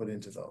need to put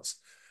into those.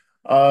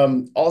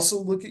 Also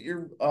look at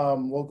your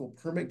local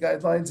permit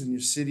guidelines in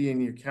your city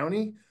and your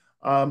county.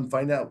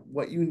 Find out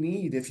what you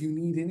need, if you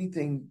need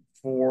anything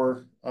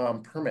for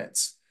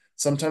permits.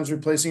 Sometimes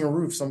replacing a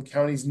roof, some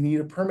counties need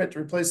a permit to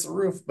replace the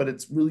roof, but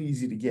it's really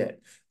easy to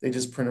get. They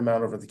just print them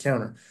out over the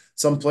counter.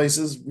 Some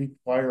places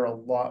require a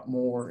lot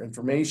more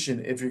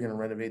information if you're going to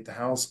renovate the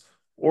house,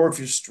 or if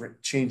you're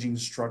changing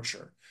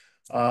structure,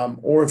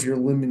 or if you're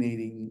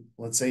eliminating,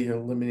 let's say you're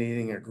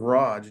eliminating a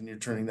garage and you're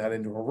turning that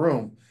into a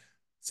room.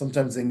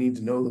 Sometimes they need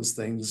to know those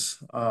things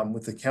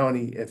with the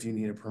county if you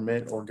need a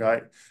permit or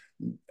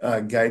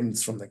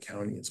guidance from the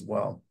county as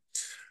well.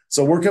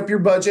 So work up your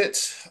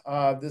budget.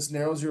 This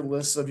narrows your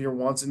list of your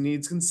wants and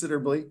needs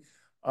considerably.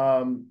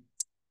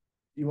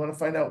 You want to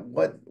find out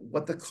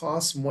what the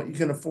costs and what you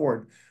can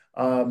afford.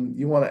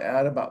 You want to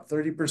add about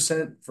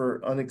 30%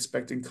 for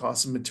unexpected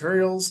costs of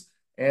materials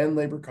and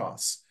labor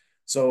costs.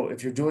 So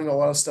if you're doing a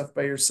lot of stuff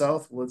by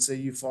yourself, let's say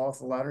you fall off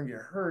the ladder and get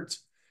hurt,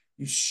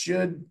 you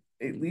should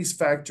at least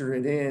factor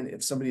it in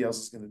if somebody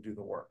else is going to do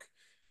the work.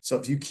 So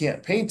if you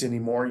can't paint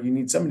anymore, you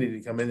need somebody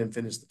to come in and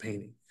finish the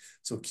painting.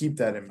 So keep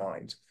that in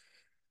mind.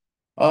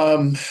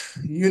 Um,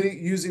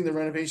 using the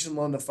renovation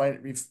loan to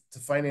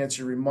finance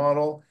your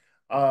remodel.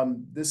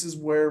 This is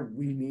where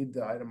we need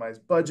the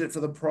itemized budget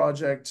for the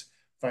project,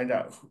 find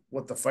out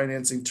what the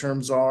financing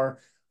terms are.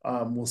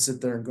 We'll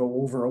sit there and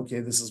go over, okay,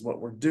 this is what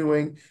we're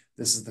doing.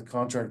 This is the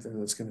contractor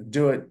that's going to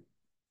do it.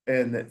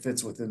 And it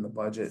fits within the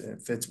budget and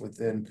it fits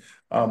within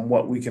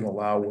what we can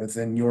allow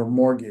within your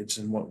mortgage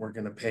and what we're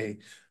going to pay,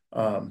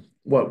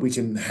 what we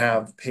can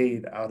have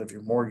paid out of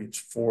your mortgage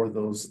for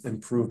those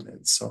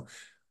improvements. So,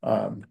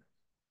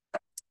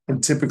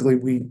 and typically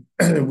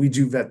we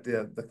do vet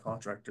the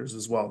contractors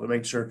as well to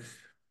make sure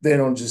they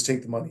don't just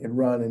take the money and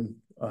run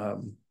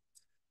and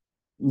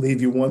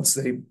leave you once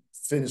they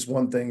finish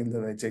one thing and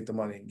then they take the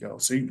money and go.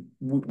 So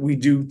we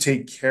do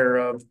take care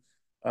of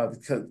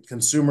the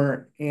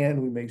consumer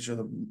and we make sure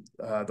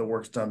the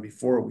work's done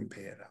before we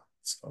pay it out.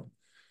 So,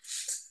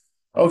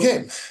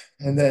 okay.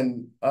 And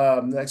then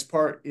the next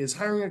part is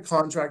hiring a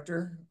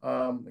contractor.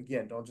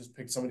 Again, don't just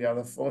pick somebody out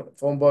of the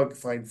phone book,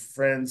 find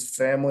friends,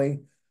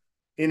 family,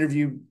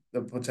 interview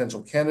the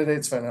potential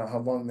candidates, find out how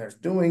long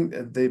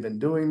they've been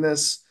doing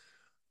this.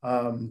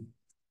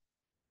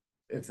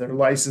 If they're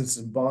licensed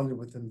and bonded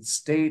within the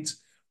state,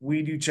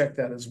 we do check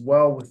that as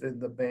well within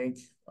the bank.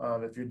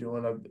 If you're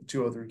doing a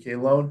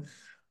 203K loan.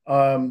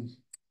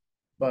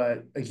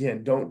 But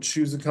again, don't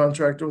choose a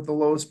contractor with the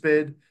lowest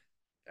bid.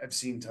 I've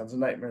seen tons of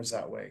nightmares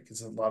that way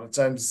because a lot of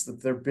times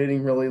if they're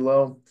bidding really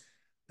low,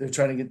 they're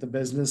trying to get the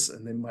business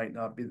and they might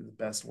not be the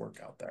best work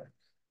out there.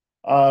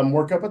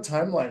 Work up a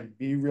timeline,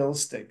 be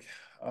realistic.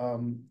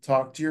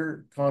 Talk to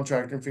your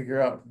contractor and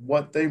figure out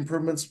what the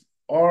improvements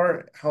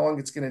are, how long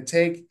it's going to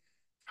take,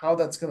 how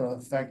that's going to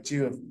affect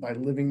you by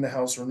living in the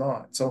house or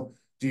not. So,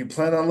 do you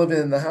plan on living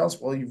in the house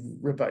while you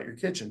rip out your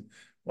kitchen?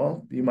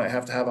 Well, you might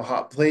have to have a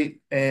hot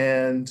plate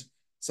and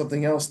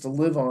something else to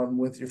live on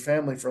with your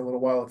family for a little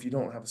while if you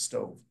don't have a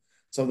stove.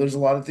 So there's a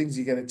lot of things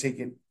you got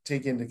to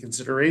take into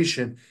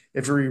consideration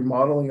if you're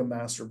remodeling a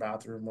master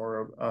bathroom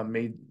or a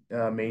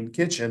main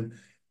kitchen.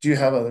 Do you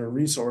have other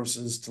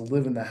resources to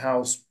live in the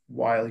house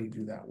while you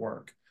do that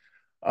work?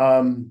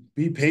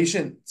 Be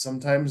patient.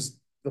 Sometimes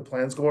the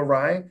plans go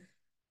awry.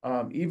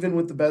 Even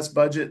with the best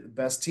budget, the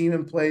best team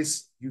in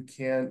place, you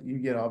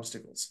get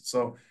obstacles.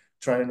 So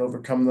try and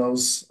overcome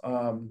those.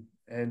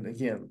 And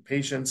again,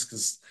 patience,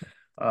 because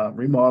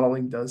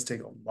remodeling does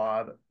take a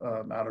lot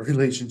out of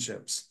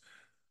relationships.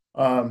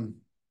 Um,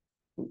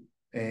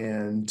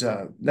 and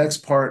next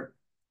part,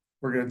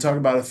 we're going to talk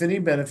about affinity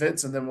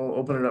benefits, and then we'll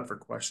open it up for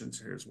questions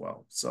here as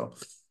well. So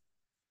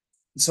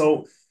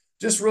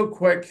just real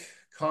quick,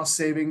 cost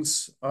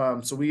savings.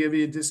 So we give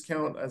you a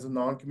discount as a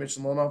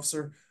non-commissioned loan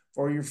officer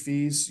for your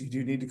fees. You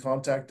do need to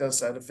contact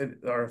us at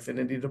our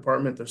Affinity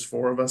department. There's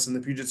 4 of us in the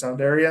Puget Sound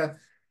area.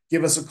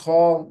 Give us a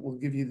call. We'll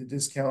give you the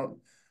discount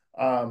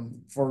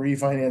for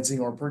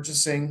refinancing or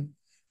purchasing.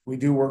 We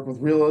do work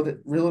with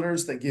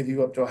realtors that give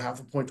you up to a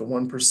 0.5 point to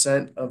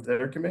 1% of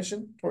their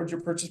commission towards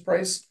your purchase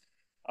price.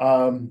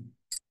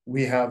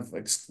 We have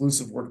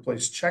exclusive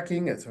workplace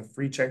checking. It's a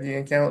free checking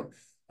account.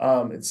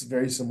 It's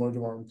very similar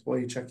to our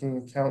employee checking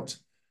account.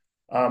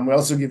 We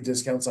also give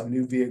discounts on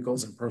new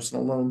vehicles and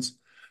personal loans.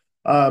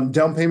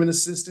 Down payment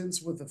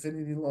assistance with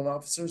Affinity loan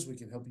officers. We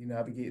can help you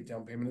navigate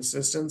down payment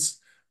assistance.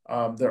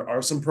 There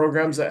are some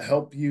programs that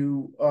help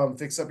you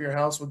fix up your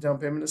house with down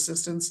payment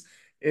assistance.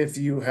 If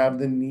you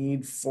have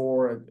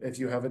if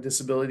you have a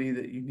disability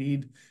that you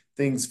need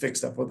things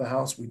fixed up with the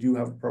house, we do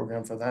have a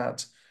program for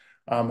that.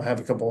 I have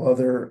a couple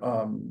other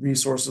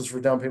resources for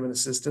down payment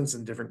assistance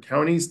in different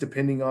counties,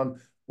 depending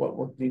on what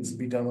work needs to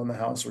be done on the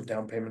house or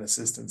down payment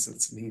assistance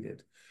that's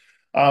needed.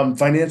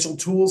 Financial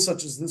tools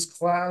such as this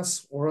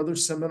class or other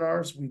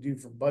seminars we do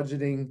for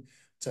budgeting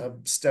to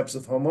steps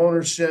of home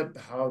ownership,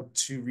 how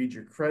to read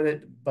your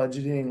credit,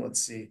 budgeting,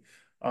 let's see,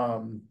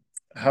 how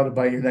to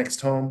buy your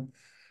next home,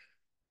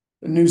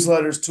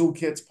 newsletters,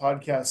 toolkits,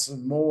 podcasts,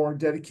 and more.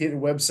 Dedicated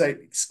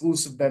website,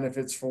 exclusive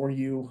benefits for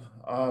you.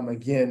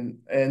 Again,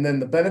 and then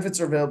the benefits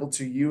are available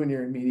to you and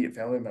your immediate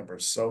family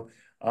members. So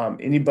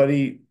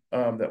anybody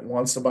that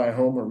wants to buy a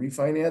home or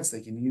refinance,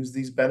 they can use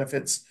these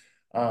benefits.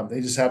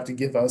 They just have to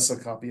give us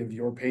a copy of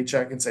your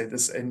paycheck and say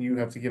this, and you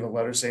have to give a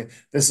letter saying,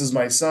 this is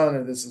my son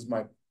or this is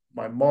my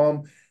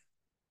mom.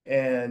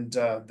 And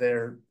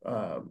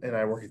and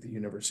I work at the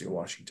University of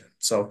Washington.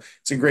 So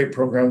it's a great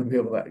program to be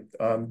able to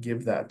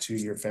give that to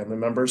your family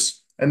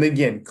members. And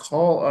again,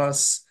 call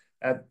us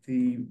at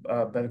the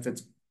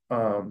benefits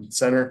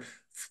center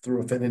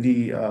through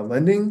Affinity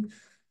Lending.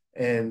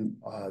 And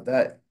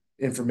that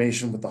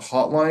information with the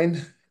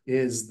hotline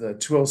is the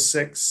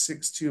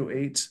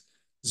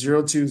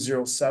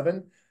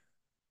 206-628-0207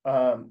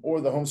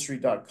 or the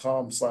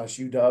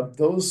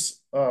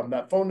homestreet.com/UW.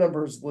 That phone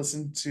number is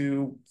listened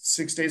to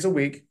 6 days a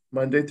week,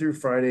 Monday through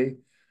Friday,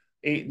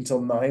 8 until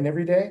 9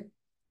 every day,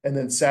 and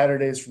then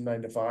Saturdays from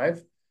 9 to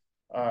 5.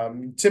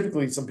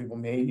 Typically, some people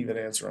may even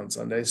answer on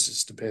Sundays,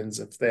 just depends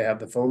if they have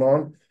the phone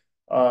on.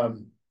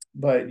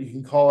 But you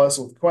can call us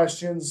with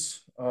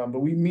questions.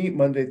 But we meet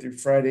Monday through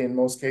Friday in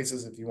most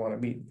cases if you want to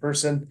meet in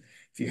person.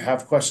 If you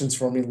have questions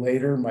for me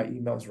later, my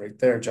email's right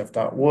there,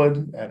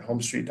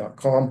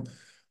 jeff.wood@homestreet.com.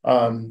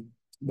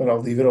 But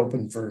I'll leave it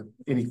open for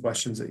any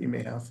questions that you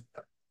may have.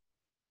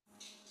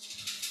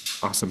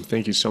 Awesome.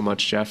 Thank you so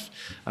much, Jeff.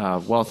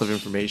 Wealth of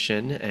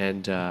information.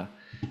 And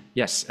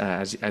yes,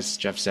 as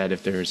Jeff said,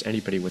 if there's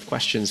anybody with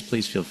questions,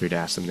 please feel free to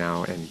ask them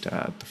now. And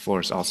the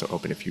floor is also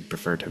open if you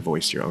prefer to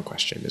voice your own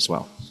question as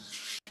well.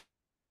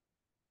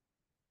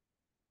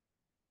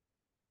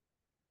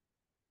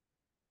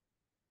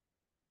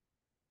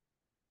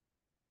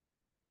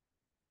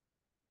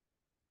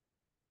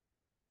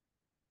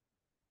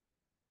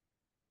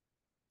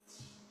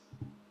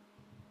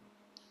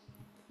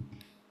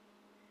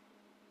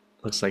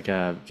 Looks like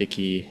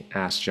Vicky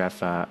asked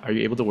Jeff, are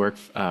you able to work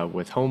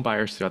with home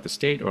buyers throughout the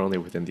state or only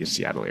within the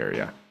Seattle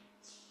area?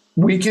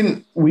 We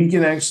can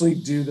actually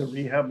do the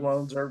rehab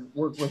loans or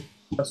work with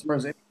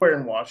customers anywhere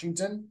in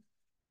Washington.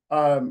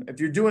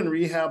 If you're doing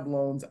rehab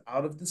loans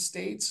out of the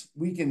states,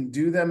 we can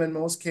do them in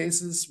most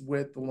cases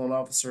with the loan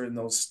officer in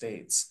those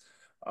states.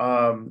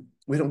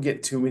 We don't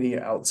get too many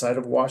outside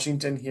of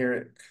Washington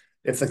here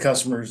if the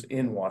customer's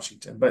in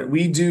Washington, but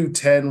we do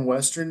 10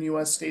 Western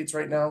US states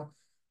right now: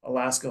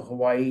 Alaska,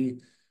 Hawaii,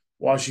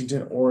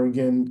 Washington,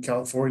 Oregon,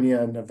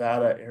 California,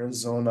 Nevada,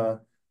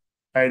 Arizona,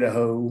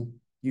 Idaho,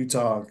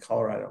 Utah,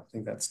 Colorado. I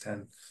think that's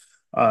 10.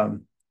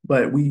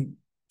 But we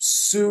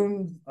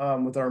soon,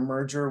 with our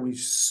merger, we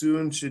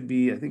soon should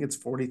be, I think it's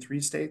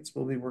 43 states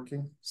we'll be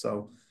working.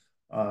 So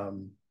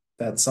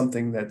that's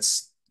something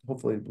that's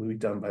hopefully will be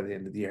done by the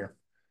end of the year.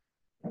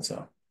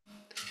 So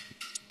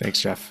Thanks,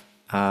 Jeff.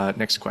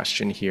 Next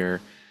question here.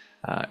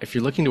 If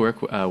you're looking to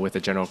work with a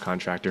general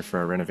contractor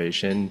for a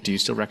renovation, do you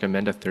still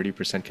recommend a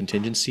 30%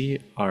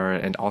 contingency?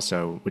 And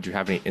also, would you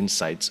have any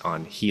insights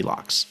on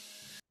HELOCs?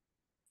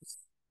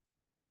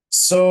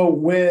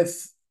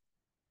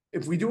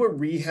 If we do a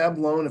rehab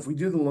loan, if we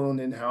do the loan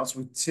in-house,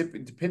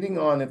 depending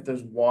on if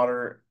there's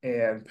water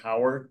and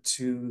power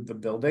to the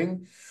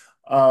building.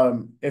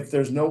 If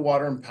there's no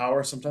water and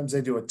power, sometimes they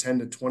do a 10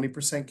 to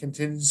 20%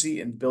 contingency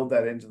and build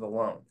that into the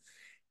loan.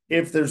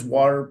 If there's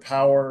water,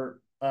 power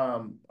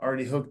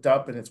already hooked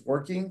up and it's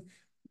working,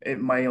 it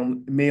may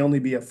only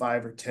be a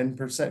 5 or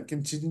 10%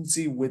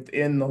 contingency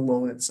within the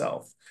loan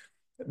itself.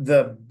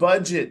 The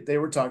budget they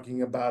were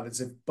talking about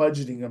is if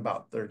budgeting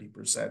about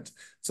 30%.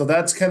 So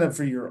that's kind of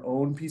for your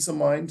own peace of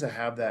mind to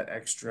have that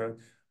extra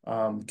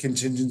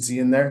contingency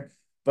in there.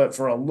 But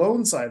for a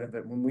loan side of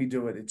it, when we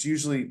do it, it's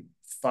usually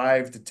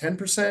 5 to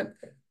 10%.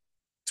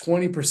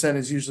 20%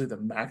 is usually the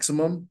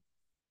maximum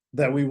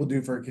that we will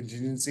do for a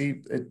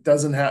contingency. It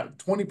doesn't have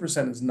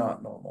 20% is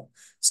not normal.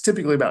 It's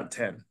typically about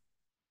 10.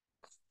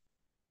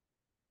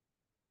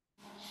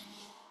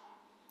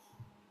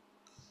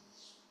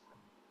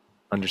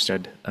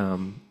 Understood.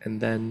 And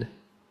then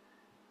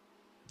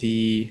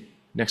the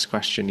next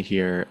question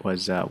here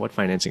was what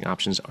financing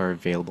options are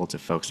available to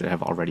folks that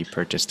have already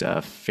purchased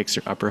a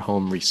fixer-upper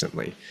home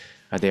recently?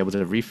 Are they able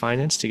to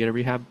refinance to get a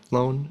rehab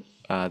loan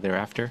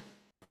thereafter?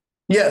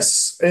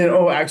 Yes. And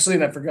I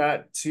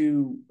forgot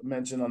to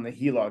mention on the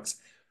HELOCs.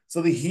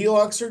 So the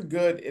HELOCs are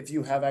good if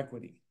you have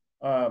equity.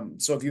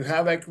 So if you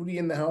have equity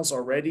in the house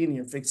already and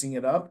you're fixing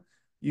it up,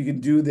 you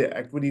can do the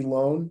equity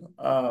loan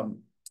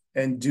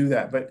and do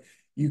that. But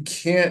you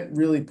can't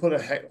really put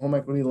a home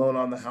equity loan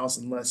on the house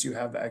unless you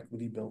have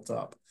equity built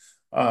up.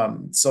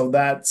 So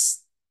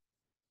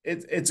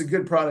it's a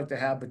good product to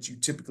have, but you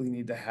typically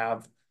need to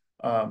have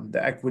the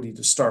equity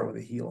to start with a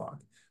HELOC.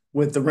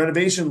 With the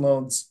renovation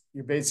loans,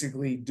 you're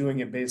basically doing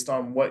it based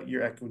on what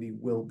your equity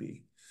will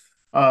be.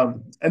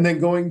 And then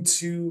going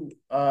to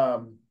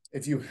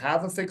if you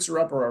have a fixer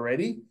upper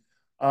already,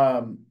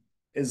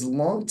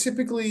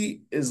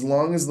 typically as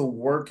long as the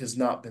work has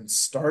not been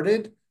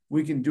started,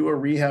 we can do a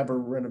rehab or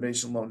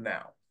renovation loan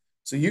now.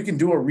 So you can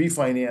do a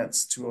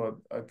refinance to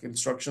a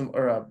construction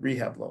or a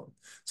rehab loan.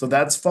 So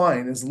that's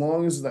fine as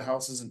long as the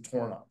house isn't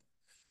torn up.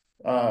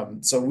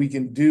 So we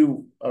can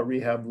do a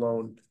rehab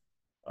loan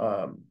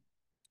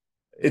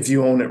if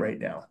you own it right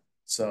now.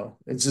 So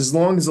it's as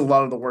long as a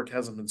lot of the work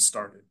hasn't been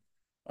started.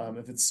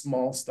 If it's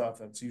small stuff,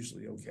 that's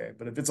usually okay.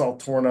 But if it's all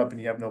torn up and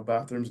you have no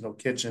bathrooms, no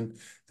kitchen,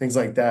 things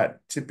like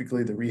that,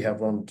 typically the rehab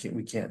loan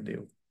we can't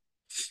do.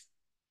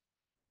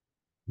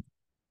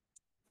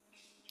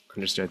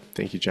 Understood.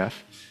 Thank you,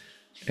 Jeff.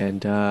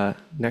 And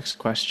next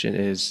question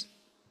is,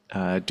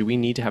 do we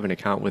need to have an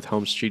account with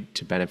HomeStreet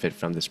to benefit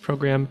from this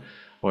program,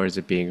 or is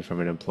it being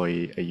from an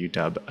employee, a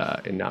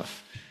UW,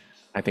 enough?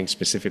 I think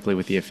specifically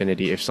with the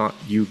Affinity, if so,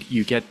 you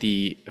get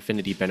the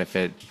Affinity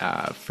benefit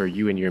for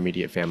you and your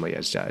immediate family,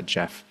 as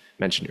Jeff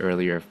mentioned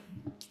earlier,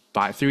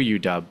 through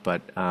UW.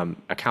 But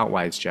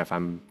account-wise, Jeff,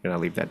 I'm going to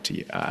leave that to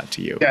you.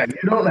 Yeah,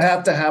 you don't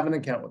have to have an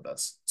account with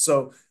us.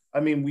 So,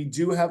 I mean, we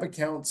do have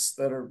accounts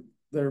that are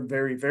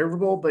very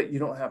favorable, but you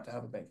don't have to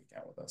have a bank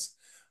account with us.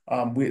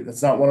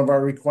 That's not one of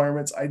our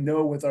requirements. I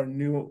know with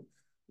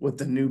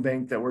the new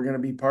bank that we're going to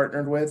be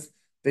partnered with,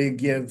 they're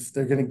going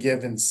to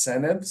give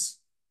incentives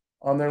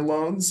on their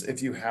loans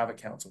if you have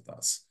accounts with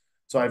us.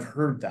 So I've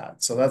heard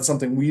that. So that's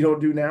something we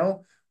don't do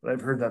now, but I've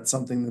heard that's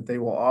something that they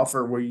will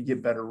offer where you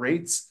get better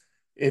rates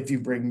if you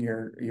bring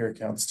your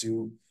accounts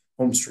to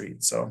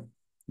HomeStreet. So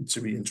it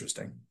should be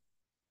interesting.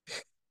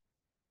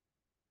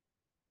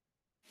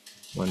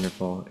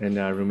 Wonderful. And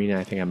Romina,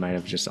 I think I might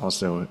have just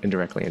also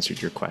indirectly answered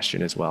your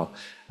question as well.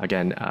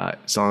 Again,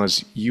 as long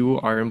as you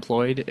are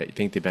employed, I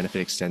think the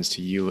benefit extends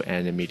to you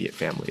and immediate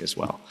family as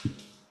well.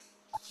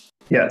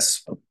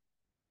 Yes.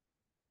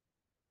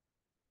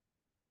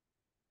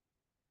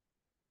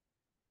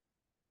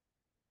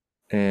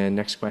 And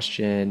next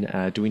question,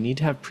 do we need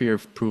to have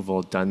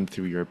pre-approval done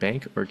through your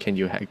bank, or can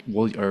you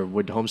or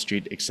would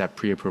HomeStreet accept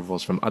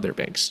pre-approvals from other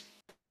banks?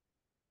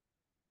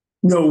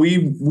 No,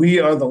 we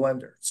are the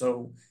lender.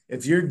 So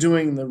if you're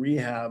doing the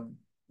rehab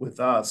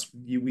with us,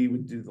 we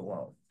would do the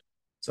loan.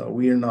 So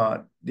we are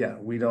not, yeah,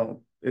 we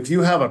don't. If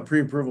you have a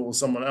pre-approval with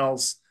someone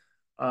else,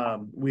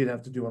 we'd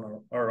have to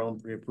do our own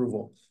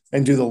pre-approval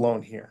and do the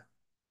loan here.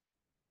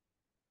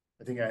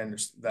 I think I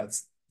understand.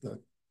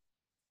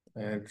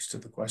 I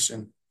understood the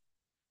question.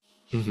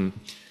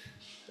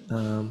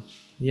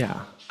 Yeah.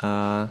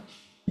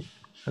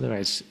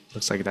 Otherwise,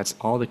 looks like that's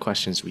all the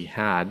questions we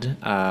had.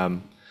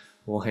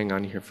 We'll hang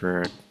on here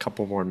for a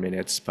couple more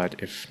minutes,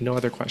 but if no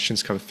other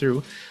questions come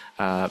through,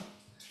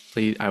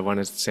 please, I want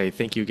to say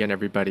thank you again,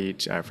 everybody,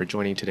 for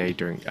joining today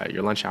during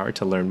your lunch hour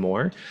to learn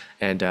more.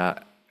 And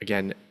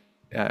again,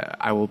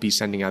 I will be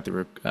sending out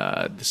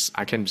this.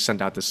 I can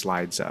send out the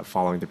slides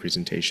following the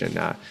presentation.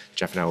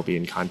 Jeff and I will be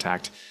in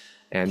contact.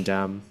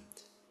 And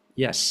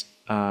yes.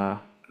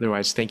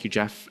 Otherwise, thank you,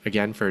 Jeff,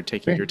 again for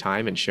taking Okay. your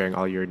time and sharing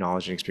all your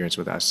knowledge and experience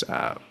with us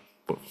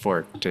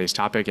for today's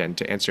topic and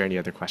to answer any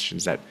other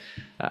questions that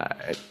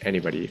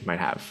anybody might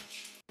have.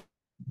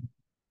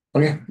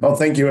 Okay. Well,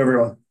 thank you,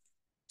 everyone.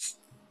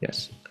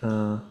 Yes.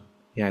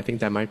 Yeah, I think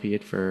that might be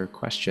it for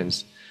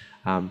questions.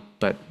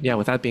 But yeah,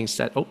 with that being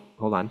said, oh,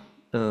 hold on.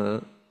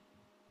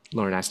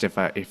 Lauren asked if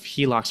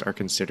HELOCs are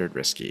considered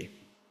risky.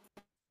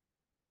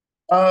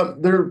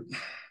 They're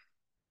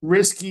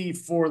risky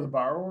for the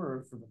borrower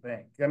or for the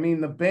bank. I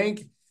mean, the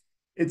bank,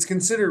 it's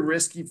considered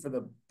risky for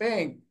the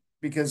bank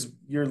because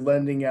you're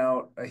lending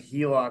out a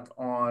HELOC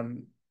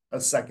on a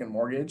second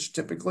mortgage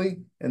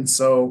typically. And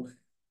so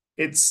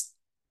it's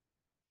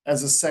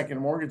as a second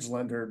mortgage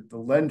lender, the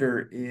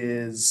lender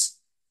is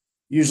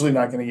usually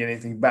not going to get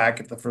anything back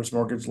if the first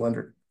mortgage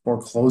lender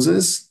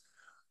forecloses.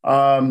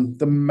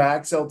 The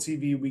max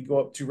LTV we go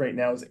up to right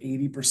now is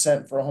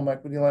 80% for a home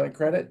equity line of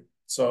credit.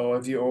 So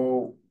if you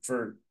owe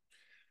for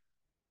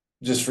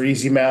just for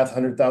easy math,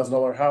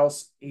 $100,000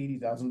 house,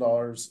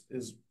 $80,000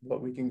 is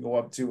what we can go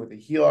up to with a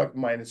HELOC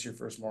minus your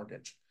first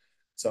mortgage.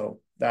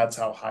 So that's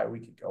how high we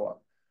could go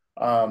up.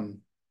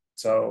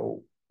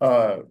 So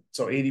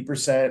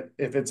 80%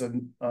 if it's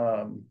and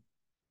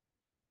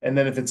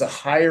then if it's a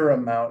higher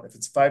amount, if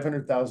it's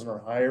 500,000 or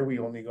higher, we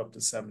only go up to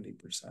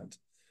 70%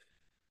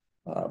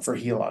 for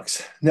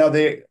HELOCs.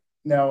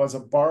 Now as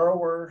a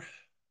borrower,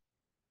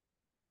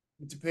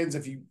 it depends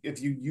if you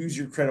use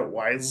your credit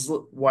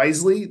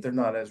wisely, they're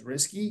not as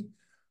risky.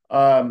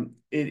 It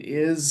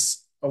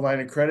is a line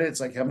of credit.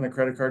 It's like having a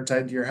credit card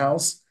tied to your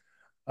house.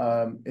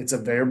 It's a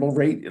variable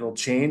rate. It'll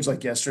change.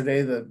 Like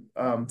yesterday, the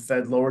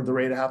Fed lowered the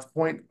rate a half a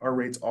point. Our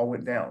rates all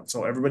went down.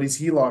 So everybody's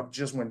HELOC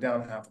just went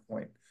down a half a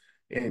point.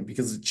 And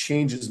because it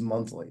changes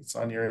monthly, it's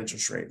on your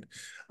interest rate.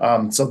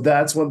 So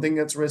that's one thing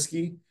that's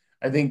risky.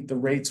 I think the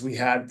rates we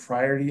had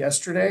prior to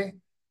yesterday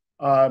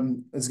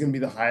is going to be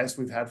the highest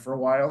we've had for a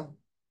while.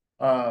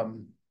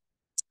 Um,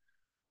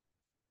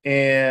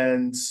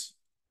 and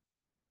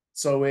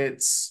so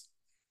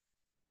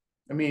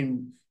I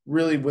mean,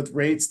 really with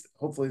rates,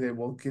 hopefully they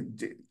will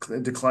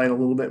decline a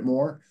little bit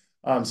more.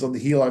 So the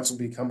HELOCs will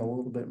become a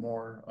little bit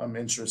more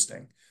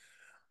interesting.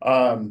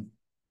 Um,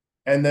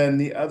 and then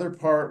the other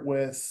part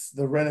with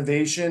the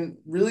renovation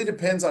really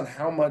depends on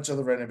how much of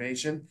the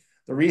renovation.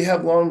 The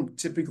rehab loan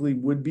typically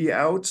would be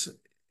out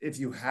if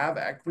you have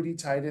equity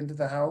tied into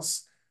the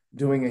house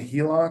doing a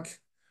HELOC.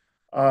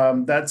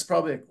 That's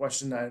probably a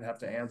question I'd have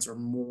to answer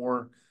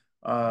more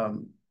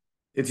um,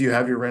 if you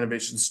have your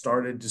renovation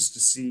started, just to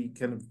see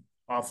kind of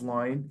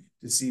offline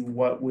to see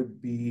what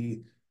would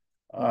be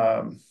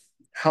um,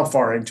 how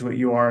far into it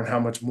you are and how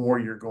much more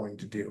you're going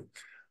to do.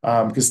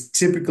 Because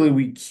typically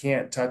we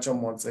can't touch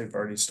them once they've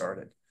already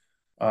started.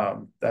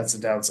 That's the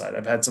downside.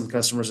 I've had some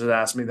customers that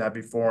asked me that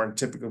before, and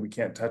typically we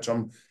can't touch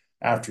them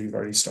after you've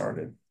already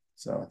started.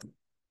 So.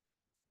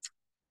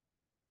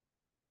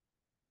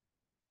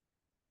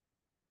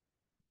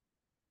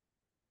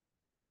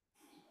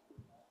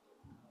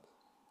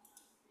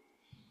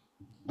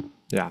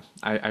 Yeah,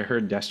 I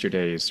heard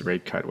yesterday's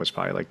rate cut was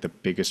probably like the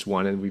biggest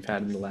one and we've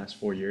had in the last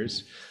 4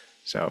 years.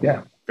 So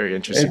Yeah. very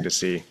interesting to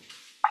see.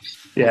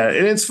 Yeah,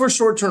 and it's for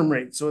short-term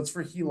rates. So it's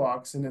for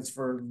HELOCs and it's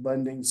for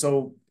lending.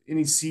 So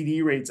any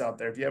CD rates out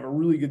there, if you have a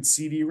really good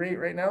CD rate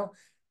right now,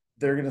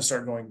 they're going to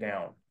start going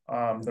down,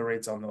 the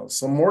rates on those.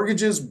 So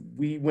mortgages,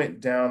 we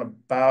went down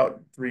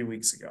about 3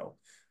 weeks ago,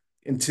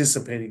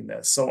 anticipating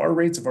this. So our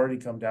rates have already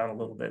come down a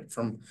little bit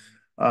from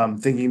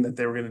thinking that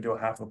they were going to do a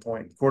half a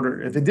point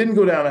quarter. If it didn't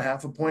go down a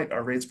half a point,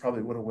 our rates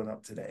probably would have went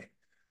up today,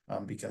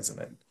 because of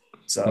it.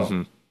 So,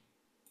 Hmm.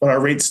 but our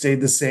rates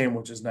stayed the same,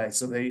 which is nice.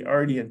 So they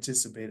already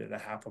anticipated a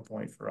half a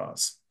point for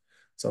us.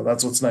 So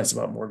that's what's nice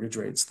about mortgage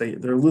rates.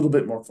 They're a little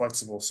bit more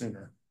flexible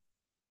sooner.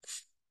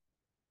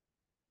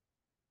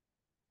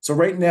 So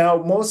right now,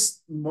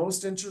 most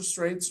interest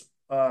rates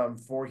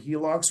for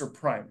HELOCs are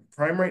prime.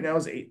 Prime right now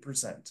is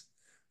 8%.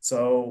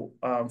 So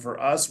for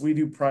us, we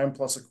do prime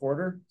plus a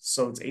quarter,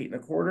 so it's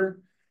 8.25.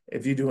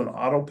 If you do an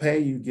auto pay,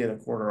 you get a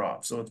quarter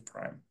off, so it's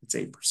prime. It's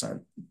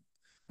 8%.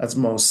 That's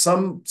most.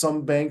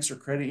 Some banks or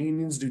credit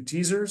unions do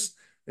teasers.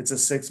 It's a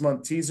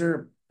 6-month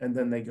teaser, and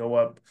then they go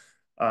up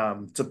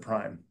to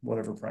prime,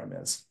 whatever prime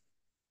is.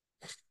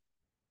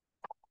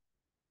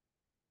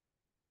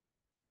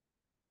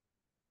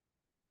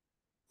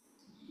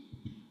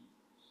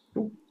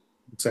 Cool.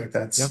 Looks like Yep.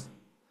 that's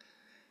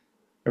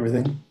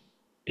everything.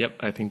 Yep.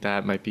 I think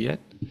that might be it.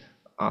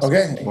 Awesome.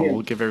 Okay. Well, we'll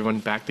Again. give everyone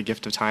back the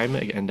gift of time.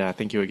 And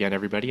thank you again,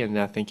 everybody. And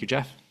thank you,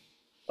 Jeff.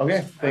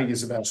 Okay. Thank you,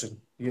 Sebastian.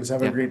 You guys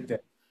have a Yeah. great day.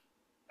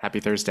 Happy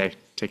Thursday.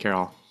 Take care,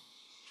 all.